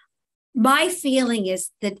 My feeling is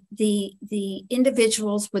that the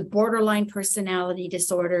individuals with borderline personality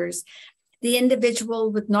disorders, the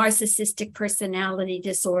individual with narcissistic personality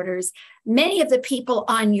disorders, many of the people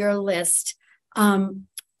on your list,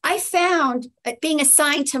 I found being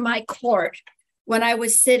assigned to my court when I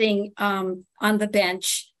was sitting on the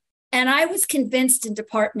bench, and I was convinced in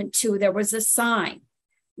Department 2 there was a sign.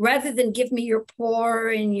 Rather than give me your poor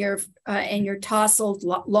and your tousled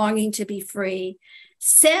longing to be free,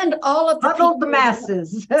 send all of the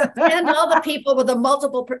masses. Send all the people with a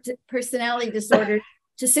multiple personality disorder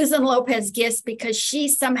to Susan Lopez-Giss, because she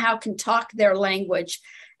somehow can talk their language.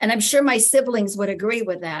 And I'm sure my siblings would agree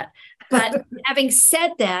with that. But having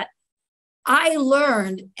said that, I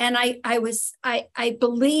learned, and I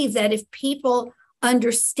believe that if people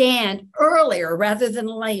understand earlier rather than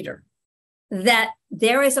later, that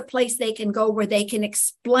there is a place they can go where they can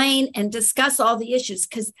explain and discuss all the issues,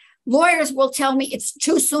 because lawyers will tell me it's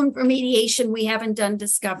too soon for mediation, we haven't done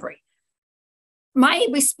discovery. My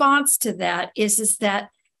response to that is that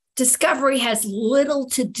discovery has little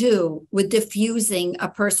to do with diffusing a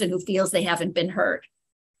person who feels they haven't been heard.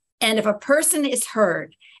 And if a person is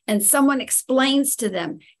heard and someone explains to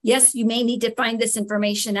them, yes, you may need to find this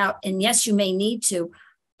information out, and yes, you may need to,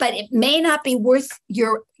 but it may not be worth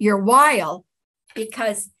your while,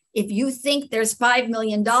 because if you think there's $5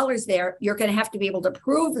 million there, you're going to have to be able to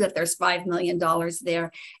prove that there's $5 million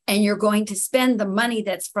there, and you're going to spend the money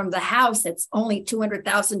that's from the house, that's only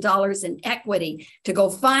 $200,000 in equity, to go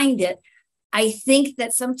find it. I think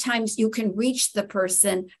that sometimes you can reach the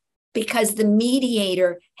person because the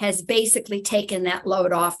mediator has basically taken that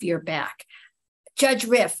load off your back. Judge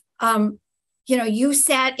Riff, you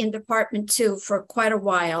sat in Department 2 for quite a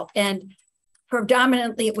while, and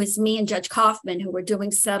predominantly it was me and Judge Kaufman who were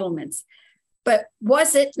doing settlements. But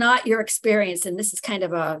was it not your experience, and this is kind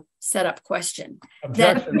of a setup question.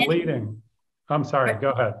 Objection leading. I'm sorry,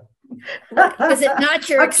 go ahead. Was it not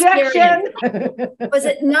your experience? Was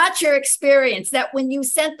it not your experience that when you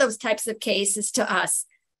sent those types of cases to us,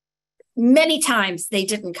 many times they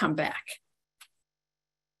didn't come back?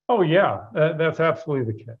 Oh, yeah, that's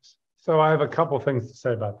absolutely the case. So I have a couple things to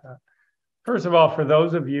say about that. First of all, for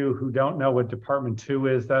those of you who don't know what Department 2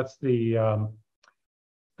 is, that's the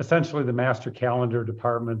essentially the master calendar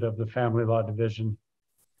department of the Family Law Division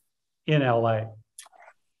in LA.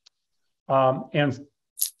 And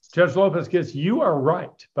Judge Lopez-Giss, you are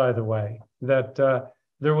right, by the way, that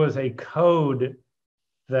there was a code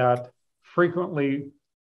that frequently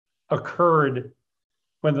occurred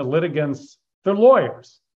when the litigants, the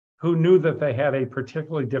lawyers, who knew that they had a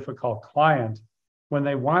particularly difficult client, when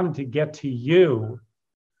they wanted to get to you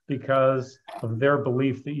because of their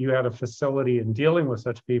belief that you had a facility in dealing with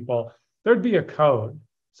such people, there'd be a code.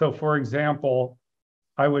 So for example,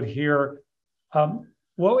 I would hear,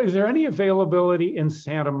 well, is there any availability in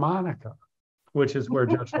Santa Monica, which is where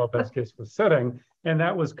Judge Lopez-Giss was sitting? And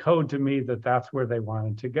that was code to me that that's where they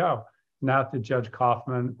wanted to go. Not that Judge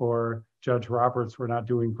Kaufman or Judge Roberts were not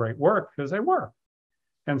doing great work, because they were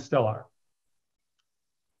and still are.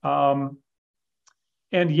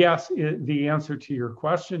 And yes, the answer to your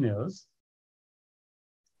question is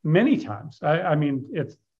many times. I mean,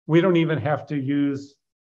 we don't even have to use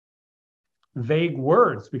vague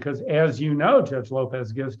words, because as you know, Judge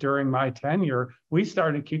Lopez-Giss, during my tenure, we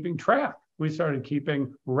started keeping track. We started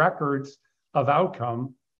keeping records of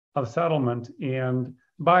outcome of settlement, and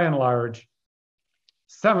by and large,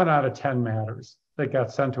 7 out of 10 matters that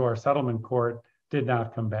got sent to our settlement court did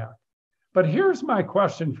not come back. But here's my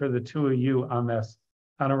question for the two of you on this,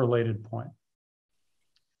 on a related point.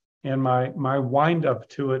 And my wind up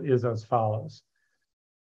to it is as follows.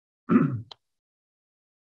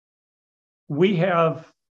 We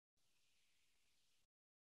have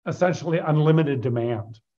essentially unlimited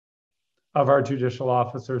demand of our judicial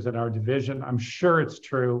officers in our division. I'm sure it's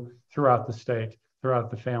true throughout the state,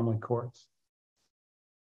 throughout the family courts.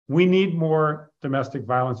 We need more domestic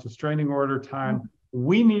violence restraining order time.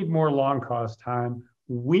 We need more long cause time.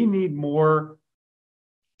 We need more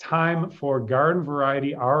time for garden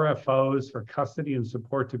variety RFOs for custody and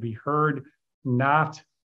support to be heard, not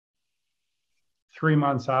 3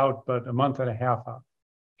 months out, but a month and a half out.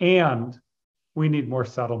 And we need more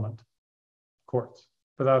settlement courts,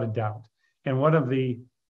 without a doubt. And one of the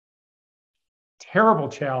terrible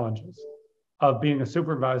challenges of being a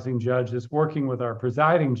supervising judge is working with our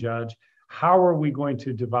presiding judge. How are we going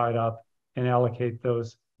to divide up and allocate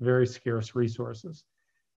those very scarce resources?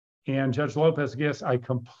 And Judge Lopez-Giss, I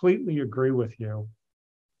completely agree with you,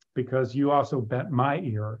 because you also bent my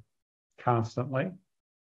ear constantly,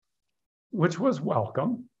 which was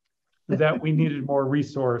welcome, that we needed more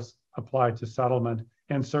resource applied to settlement,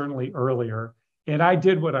 and certainly earlier. And I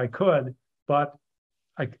did what I could, but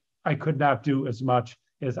I could not do as much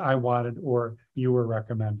as I wanted or you were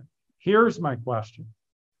recommending. Here's my question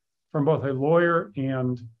from both a lawyer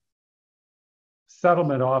and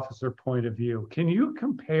settlement officer point of view. Can you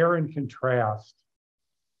compare and contrast?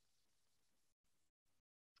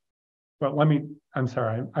 Well, I'm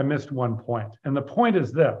sorry, I missed one point. And the point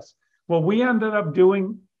is this. Well, we ended up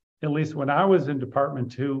doing, at least when I was in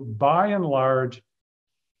Department 2, by and large,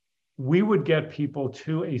 we would get people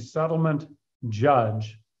to a settlement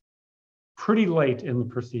judge pretty late in the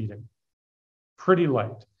proceeding, pretty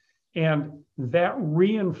late. And that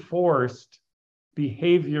reinforced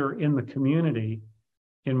behavior in the community,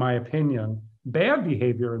 in my opinion, bad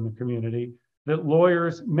behavior in the community, that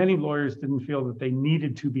many lawyers didn't feel that they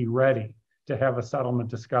needed to be ready to have a settlement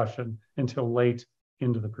discussion until late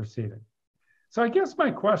into the proceeding. So I guess my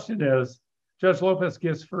question is, Judge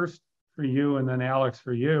Lopez-Giss, first for you, and then Alex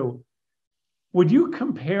for you, would you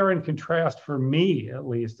compare and contrast, for me at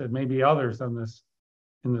least, and maybe others in this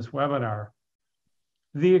webinar,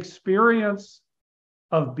 the experience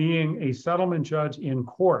of being a settlement judge in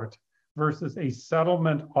court versus a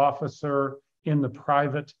settlement officer in the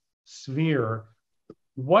private sphere?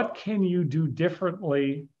 What can you do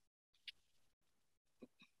differently?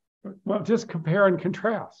 Well, just compare and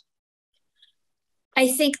contrast.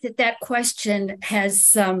 I think that question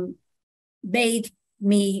has made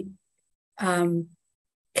me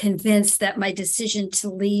convinced that my decision to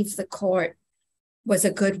leave the court was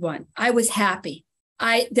a good one. I was happy.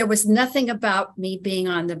 There was nothing about me being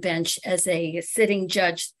on the bench as a sitting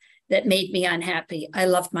judge that made me unhappy. I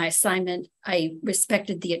loved my assignment. I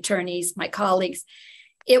respected the attorneys, my colleagues.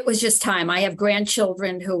 It was just time. I have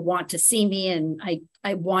grandchildren who want to see me, and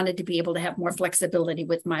I wanted to be able to have more flexibility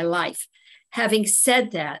with my life. Having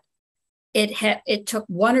said that, it took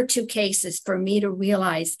one or two cases for me to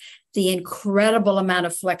realize the incredible amount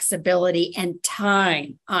of flexibility and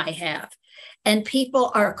time I have. And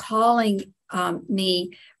people are calling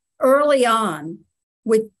me early on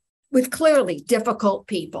with clearly difficult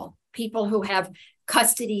people who have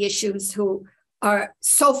custody issues, who are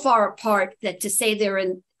so far apart that to say they're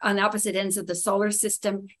on opposite ends of the solar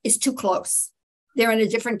system is too close. They're in a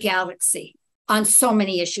different galaxy on so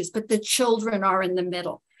many issues, but the children are in the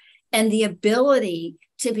middle. And the ability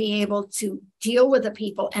to be able to deal with the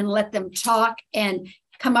people and let them talk and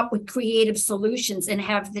come up with creative solutions and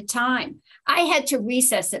have the time. I had to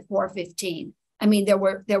recess at 4:15. I mean, there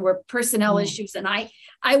were personnel issues, and I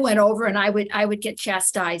went over and I would get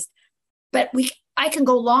chastised, but I can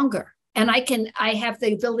go longer, and I have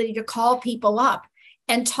the ability to call people up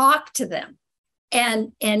and talk to them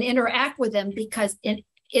and interact with them, because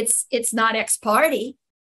it's not ex parte.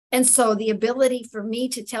 And so the ability for me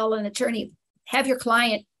to tell an attorney, have your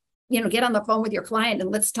client, get on the phone with your client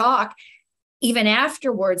and let's talk, even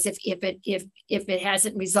afterwards, if it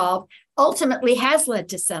hasn't resolved, ultimately has led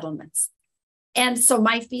to settlements. And so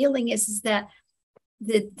my feeling is that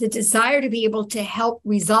the desire to be able to help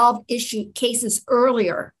resolve cases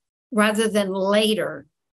earlier rather than later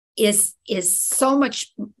is so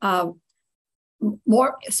much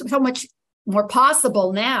more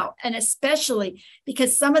possible now. And especially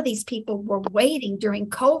because some of these people were waiting during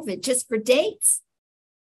COVID just for dates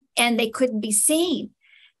and they couldn't be seen.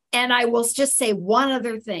 And I will just say one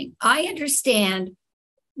other thing. I understand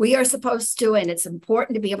we are supposed to, and it's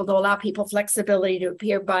important to be able to allow people flexibility to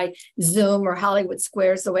appear by Zoom or Hollywood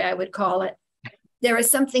Squares, the way I would call it. There is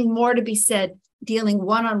something more to be said dealing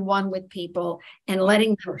one-on-one with people and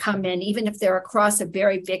letting them come in, even if they're across a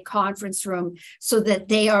very big conference room, so that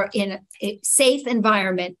they are in a safe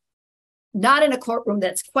environment, not in a courtroom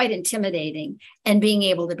that's quite intimidating, and being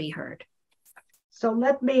able to be heard. So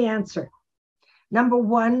let me answer. Number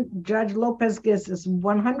one, Judge Lopez-Giss is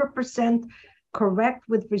 100% correct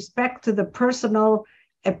with respect to the personal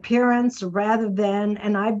appearance rather than,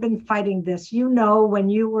 and I've been fighting this. When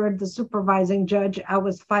you were the supervising judge, I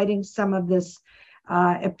was fighting some of this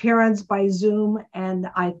appearance by Zoom, and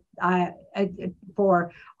I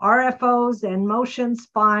for RFOs and motions,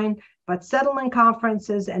 fine, but settlement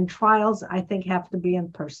conferences and trials, I think, have to be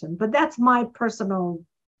in person. But that's my personal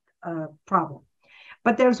problem.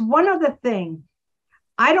 But there's one other thing.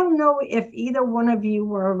 I don't know if either one of you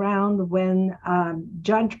were around when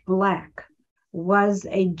Judge Black was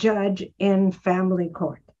a judge in family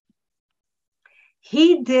court.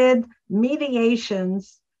 He did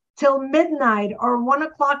mediations till midnight or 1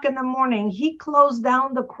 o'clock in the morning. He closed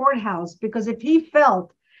down the courthouse because if he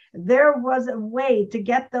felt there was a way to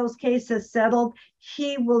get those cases settled,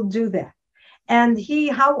 he will do that. And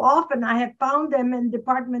how often I have found him in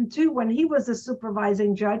Department 2 when he was a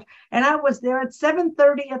supervising judge, and I was there at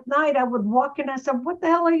 7:30 at night. I would walk in, I said, "What the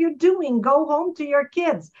hell are you doing? Go home to your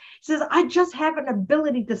kids." He says, "I just have an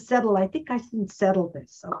ability to settle. I think I can settle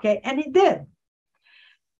this." Okay, and he did.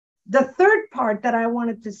 The third part that I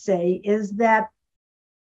wanted to say is that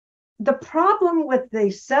the problem with the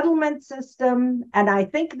settlement system, and I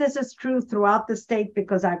think this is true throughout the state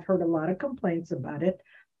because I've heard a lot of complaints about it,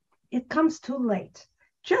 it comes too late.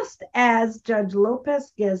 Just as Judge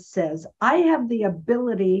Lopez-Giss says, I have the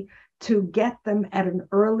ability to get them at an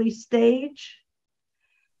early stage.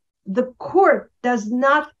 The court does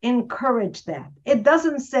not encourage that. It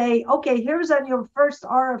doesn't say, okay, here's on your first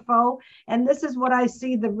RFO, and this is what I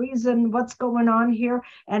see, the reason, what's going on here,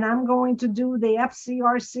 and I'm going to do the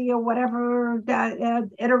FCRC or whatever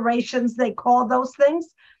iterations they call those things.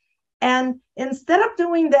 And instead of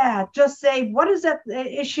doing that, just say, what is that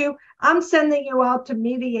issue? I'm sending you out to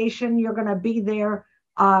mediation. You're going to be there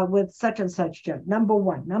with such and such judge. Number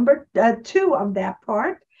one. Number two of that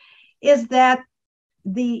part is that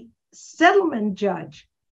the settlement judge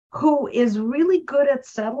who is really good at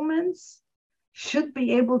settlements should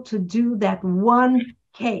be able to do that one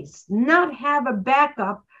case, not have a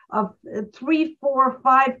backup of 3, 4,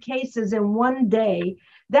 5 cases in one day.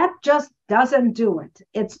 That just doesn't do it.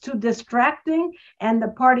 It's too distracting. And the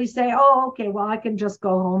parties say, oh, okay, well, I can just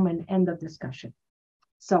go home and end the discussion.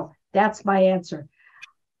 So that's my answer.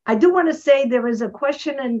 I do want to say there is a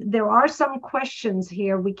question, and there are some questions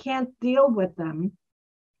here. We can't deal with them.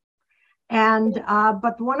 And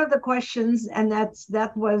but one of the questions, and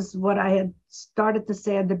that was what I had started to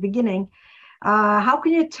say at the beginning, how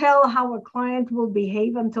can you tell how a client will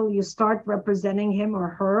behave until you start representing him or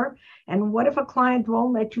her? And what if a client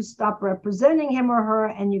won't let you stop representing him or her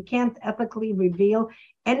and you can't ethically reveal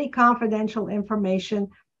any confidential information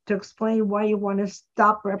to explain why you want to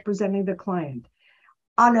stop representing the client?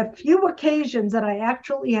 On a few occasions that I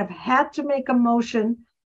actually have had to make a motion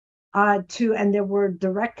and there were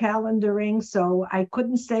direct calendaring, so I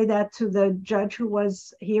couldn't say that to the judge who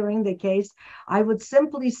was hearing the case. I would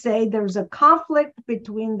simply say there's a conflict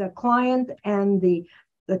between the client and the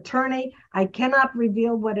attorney. I cannot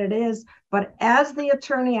reveal what it is, but as the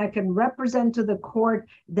attorney, I can represent to the court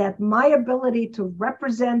that my ability to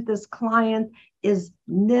represent this client is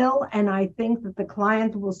nil, and I think that the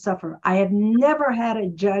client will suffer. I have never had a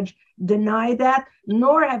judge deny that,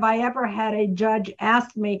 nor have I ever had a judge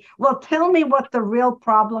ask me, well, tell me what the real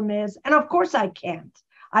problem is. And of course I can't.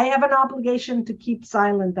 I have an obligation to keep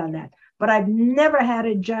silent on that. But I've never had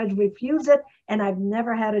a judge refuse it, and I've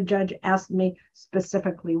never had a judge ask me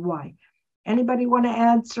specifically why. Anybody want to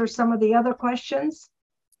answer some of the other questions?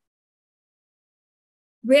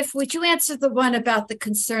 Riff, would you answer the one about the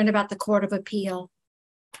concern about the Court of Appeal?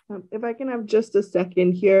 If I can have just a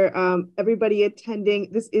second here, everybody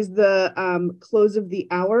attending, this is the close of the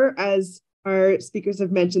hour. As our speakers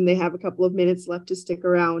have mentioned, they have a couple of minutes left to stick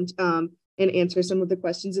around and answer some of the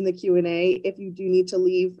questions in the Q&A. If you do need to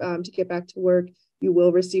leave to get back to work, you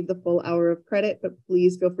will receive the full hour of credit, but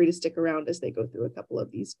please feel free to stick around as they go through a couple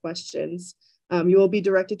of these questions. You will be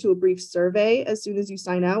directed to a brief survey as soon as you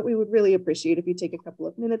sign out. We would really appreciate if you take a couple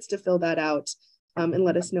of minutes to fill that out and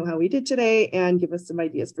let us know how we did today and give us some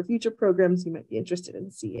ideas for future programs you might be interested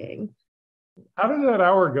in seeing. How did that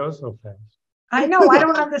hour go so fast? I know, I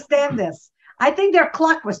don't understand this. I think their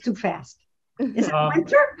clock was too fast. Is it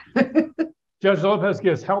winter? Judge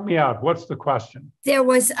Lopez-Giss, help me out. What's the question? There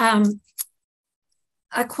was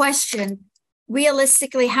a question.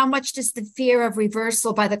 Realistically, how much does the fear of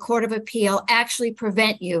reversal by the Court of Appeal actually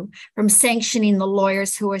prevent you from sanctioning the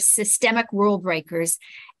lawyers who are systemic rule breakers?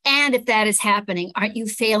 And if that is happening, aren't you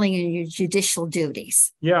failing in your judicial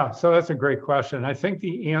duties? Yeah, so that's a great question. I think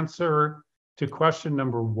the answer to question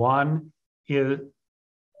number one is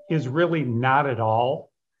really not at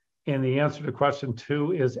all. And the answer to question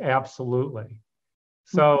two is absolutely.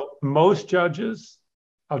 So most judges,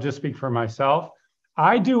 I'll just speak for myself,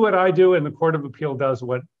 I do what I do and the Court of Appeal does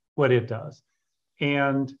what it does.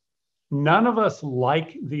 And none of us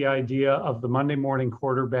like the idea of the Monday morning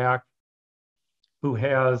quarterback who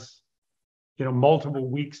has, multiple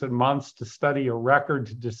weeks and months to study a record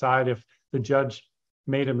to decide if the judge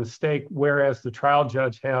made a mistake, whereas the trial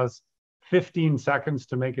judge has 15 seconds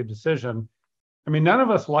to make a decision. I mean, none of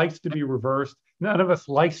us likes to be reversed. None of us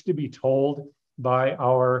likes to be told by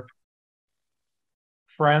our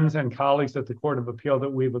friends and colleagues at the Court of Appeal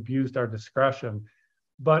that we've abused our discretion.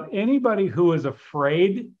 But anybody who is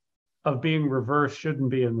afraid of being reversed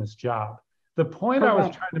shouldn't be in this job. The point I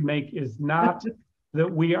was trying to make is not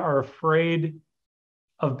that we are afraid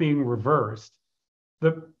of being reversed.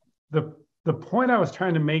 The point I was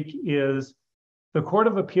trying to make is the Court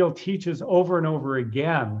of Appeal teaches over and over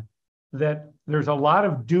again that there's a lot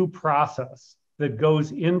of due process that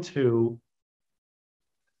goes into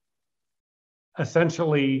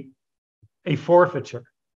essentially a forfeiture.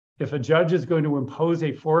 If a judge is going to impose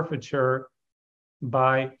a forfeiture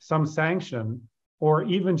by some sanction, or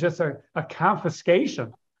even just a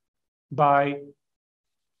confiscation by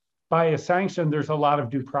a sanction, there's a lot of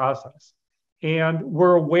due process. And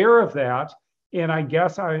we're aware of that. And I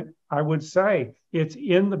guess I would say it's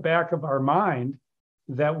in the back of our mind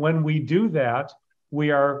that when we do that,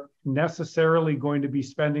 we are necessarily going to be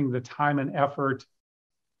spending the time and effort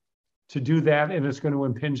to do that, and it's going to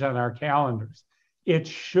impinge on our calendars. It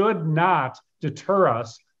should not deter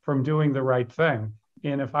us from doing the right thing.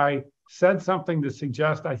 And if I said something to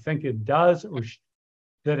suggest I think it does or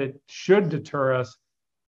that it should deter us,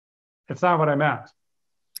 it's not what I meant.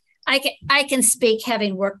 I can speak,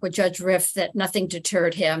 having worked with Judge Riff, that nothing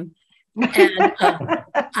deterred him. And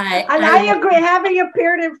I agree. Having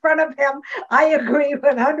appeared in front of him, I agree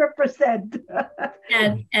 100%.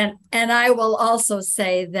 and I will also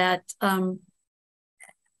say that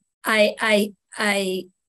I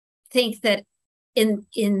think that in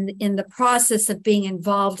the process of being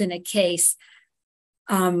involved in a case,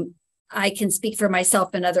 I can speak for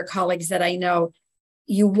myself and other colleagues that I know.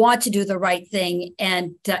 You want to do the right thing,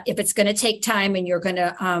 and if it's going to take time and you're going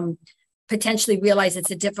to potentially realize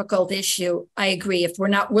it's a difficult issue, I agree. If we're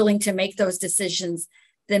not willing to make those decisions,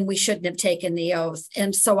 then we shouldn't have taken the oath.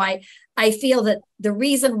 And so I feel that the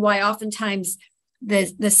reason why oftentimes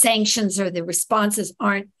the sanctions or the responses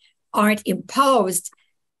aren't imposed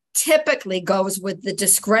typically goes with the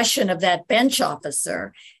discretion of that bench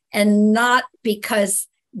officer, and not because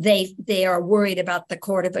they are worried about the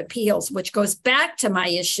Court of Appeals, which goes back to my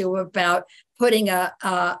issue about putting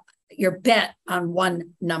your bet on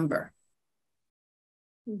one number.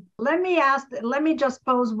 Let me just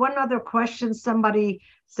pose one other question somebody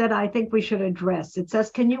said I think we should address. It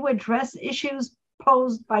says, can you address issues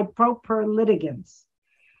posed by pro per litigants?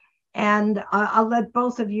 And I'll let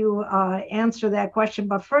both of you answer that question.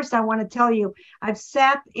 But first, I want to tell you, I've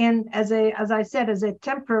sat in as I said, as a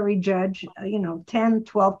temporary judge, 10,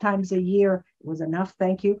 12 times a year was enough.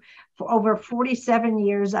 Thank you. For over 47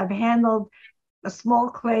 years, I've handled small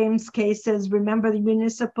claims cases. Remember the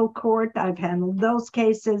municipal court? I've handled those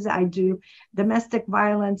cases. I do domestic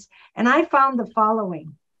violence. And I found the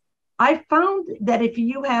following. I found that if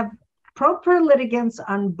you have pro per litigants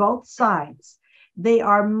on both sides, they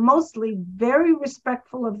are mostly very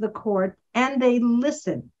respectful of the court and they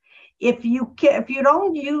listen. If you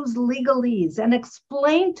don't use legalese and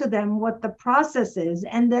explain to them what the process is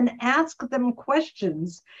and then ask them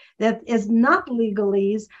questions that is not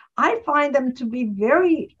legalese, I find them to be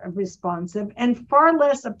very responsive and far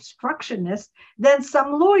less obstructionist than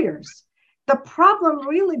some lawyers. The problem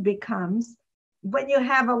really becomes when you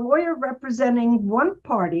have a lawyer representing one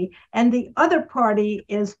party and the other party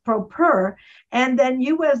is pro per, and then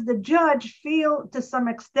you as the judge feel to some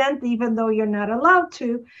extent, even though you're not allowed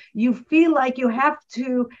to, you feel like you have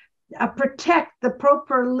to protect the pro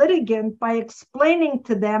per litigant by explaining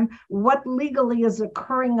to them what legally is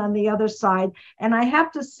occurring on the other side. And I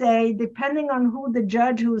have to say, depending on who the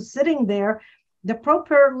judge who's sitting there, the pro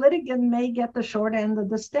per litigant may get the short end of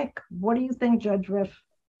the stick. What do you think, Judge Riff?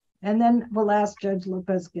 And then we'll ask Judge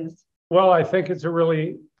Lopez-Giss. Well, I think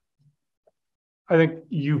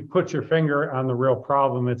you've put your finger on the real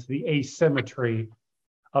problem. It's the asymmetry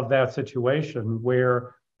of that situation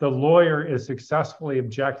where the lawyer is successfully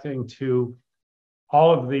objecting to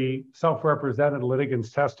all of the self-represented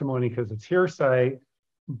litigants' testimony because it's hearsay,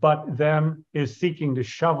 but then is seeking to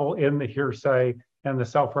shovel in the hearsay, and the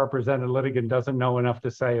self-represented litigant doesn't know enough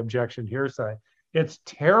to say objection hearsay. It's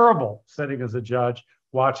terrible sitting as a judge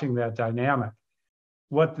watching that dynamic.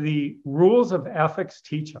 What the rules of ethics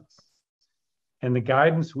teach us and the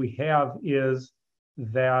guidance we have is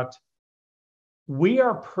that we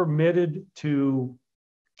are permitted to,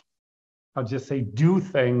 I'll just say, do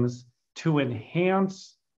things to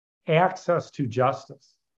enhance access to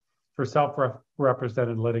justice for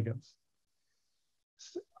self-represented litigants.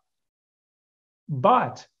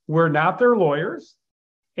 But we're not their lawyers,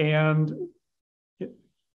 and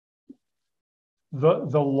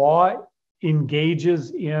the law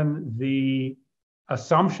engages in the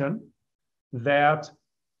assumption that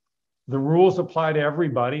the rules apply to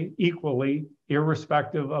everybody equally,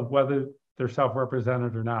 irrespective of whether they're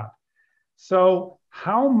self-represented or not. So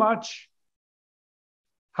how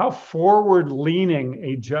forward-leaning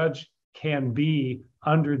a judge can be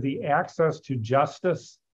under the access to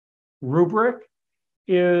justice rubric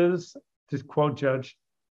is, to quote Judge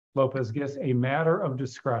Lopez-Giss, a matter of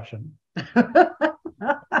discretion.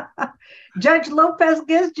 Judge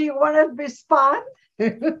Lopez-Giss, do you want to respond?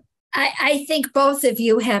 I think both of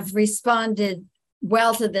you have responded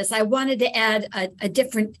well to this. I wanted to add a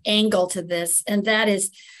different angle to this, and that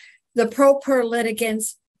is the pro per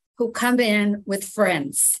litigants who come in with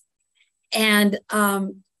friends, and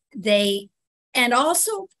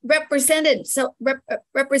also represented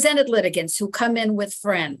litigants who come in with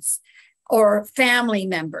friends or family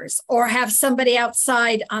members, or have somebody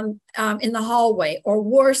outside in the hallway, or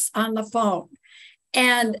worse, on the phone.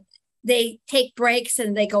 And they take breaks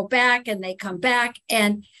and they go back and they come back.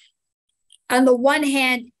 And on the one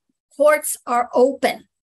hand, courts are open.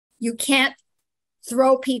 You can't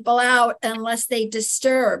throw people out unless they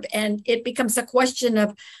disturb. And it becomes a question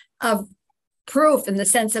of proof, in the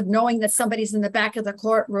sense of knowing that somebody's in the back of the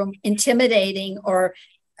courtroom intimidating or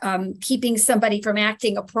keeping somebody from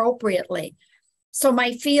acting appropriately. So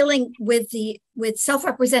my feeling with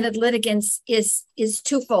self-represented litigants is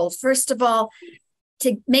twofold. First of all,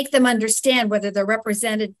 to make them understand whether they're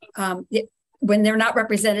represented, when they're not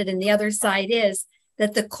represented and the other side is,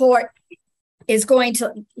 that the court is going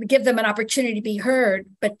to give them an opportunity to be heard,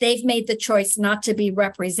 but they've made the choice not to be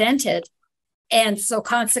represented. And so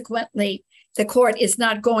consequently, the court is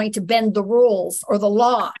not going to bend the rules or the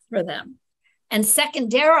law for them. And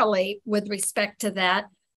secondarily, with respect to that,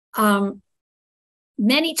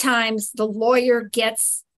 many times the lawyer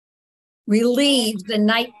gets relieved the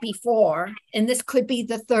night before, and this could be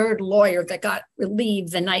the third lawyer that got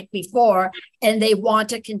relieved the night before, and they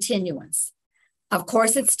want a continuance. Of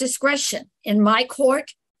course, it's discretion. In my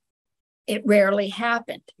court, it rarely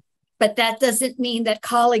happened. But that doesn't mean that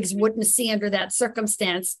colleagues wouldn't see under that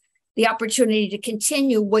circumstance the opportunity to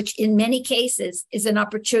continue, which in many cases is an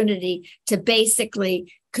opportunity to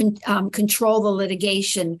basically control the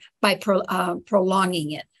litigation by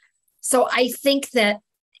prolonging it. So I think that,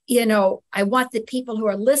 you know, I want the people who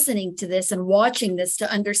are listening to this and watching this to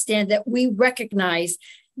understand that we recognize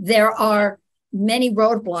there are many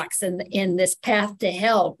roadblocks in this path to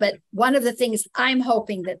hell. But one of the things I'm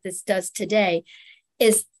hoping that this does today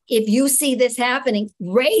is, if you see this happening,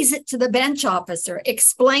 raise it to the bench officer,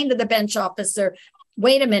 explain to the bench officer,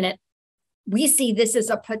 wait a minute, we see this as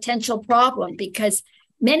a potential problem, because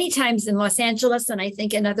many times in Los Angeles, and I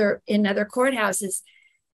think in other courthouses,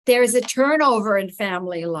 there's a turnover in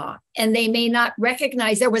family law, and they may not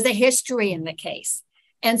recognize there was a history in the case.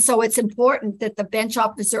 And so it's important that the bench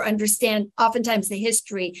officer understand oftentimes the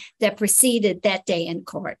history that preceded that day in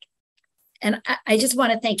court. And I just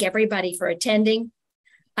want to thank everybody for attending.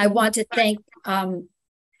 I want to thank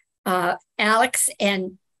Alex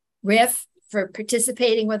and Riff for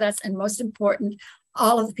participating with us, and most important,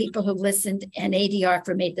 all of the people who listened, and ADR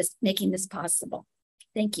for making this possible.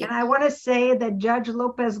 Thank you. And I want to say that Judge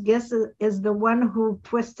Lopez-Giss is the one who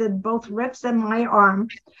twisted both Riff's and my arm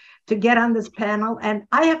to get on this panel. And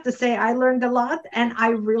I have to say, I learned a lot and I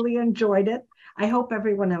really enjoyed it. I hope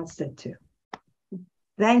everyone else did too.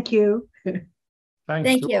 Thank you.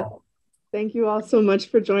 Thank you. Thank you all so much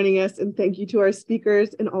for joining us, and thank you to our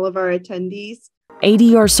speakers and all of our attendees.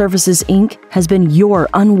 ADR Services, Inc. has been your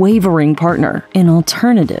unwavering partner in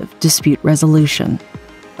alternative dispute resolution.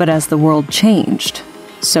 But as the world changed,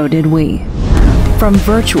 so did we. From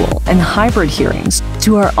virtual and hybrid hearings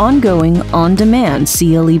to our ongoing on-demand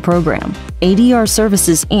CLE program, ADR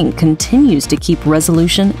Services, Inc. continues to keep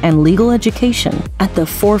resolution and legal education at the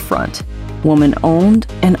forefront, woman-owned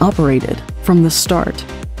and operated from the start.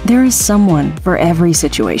 There is someone for every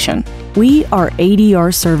situation. We are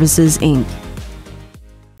ADR Services, Inc.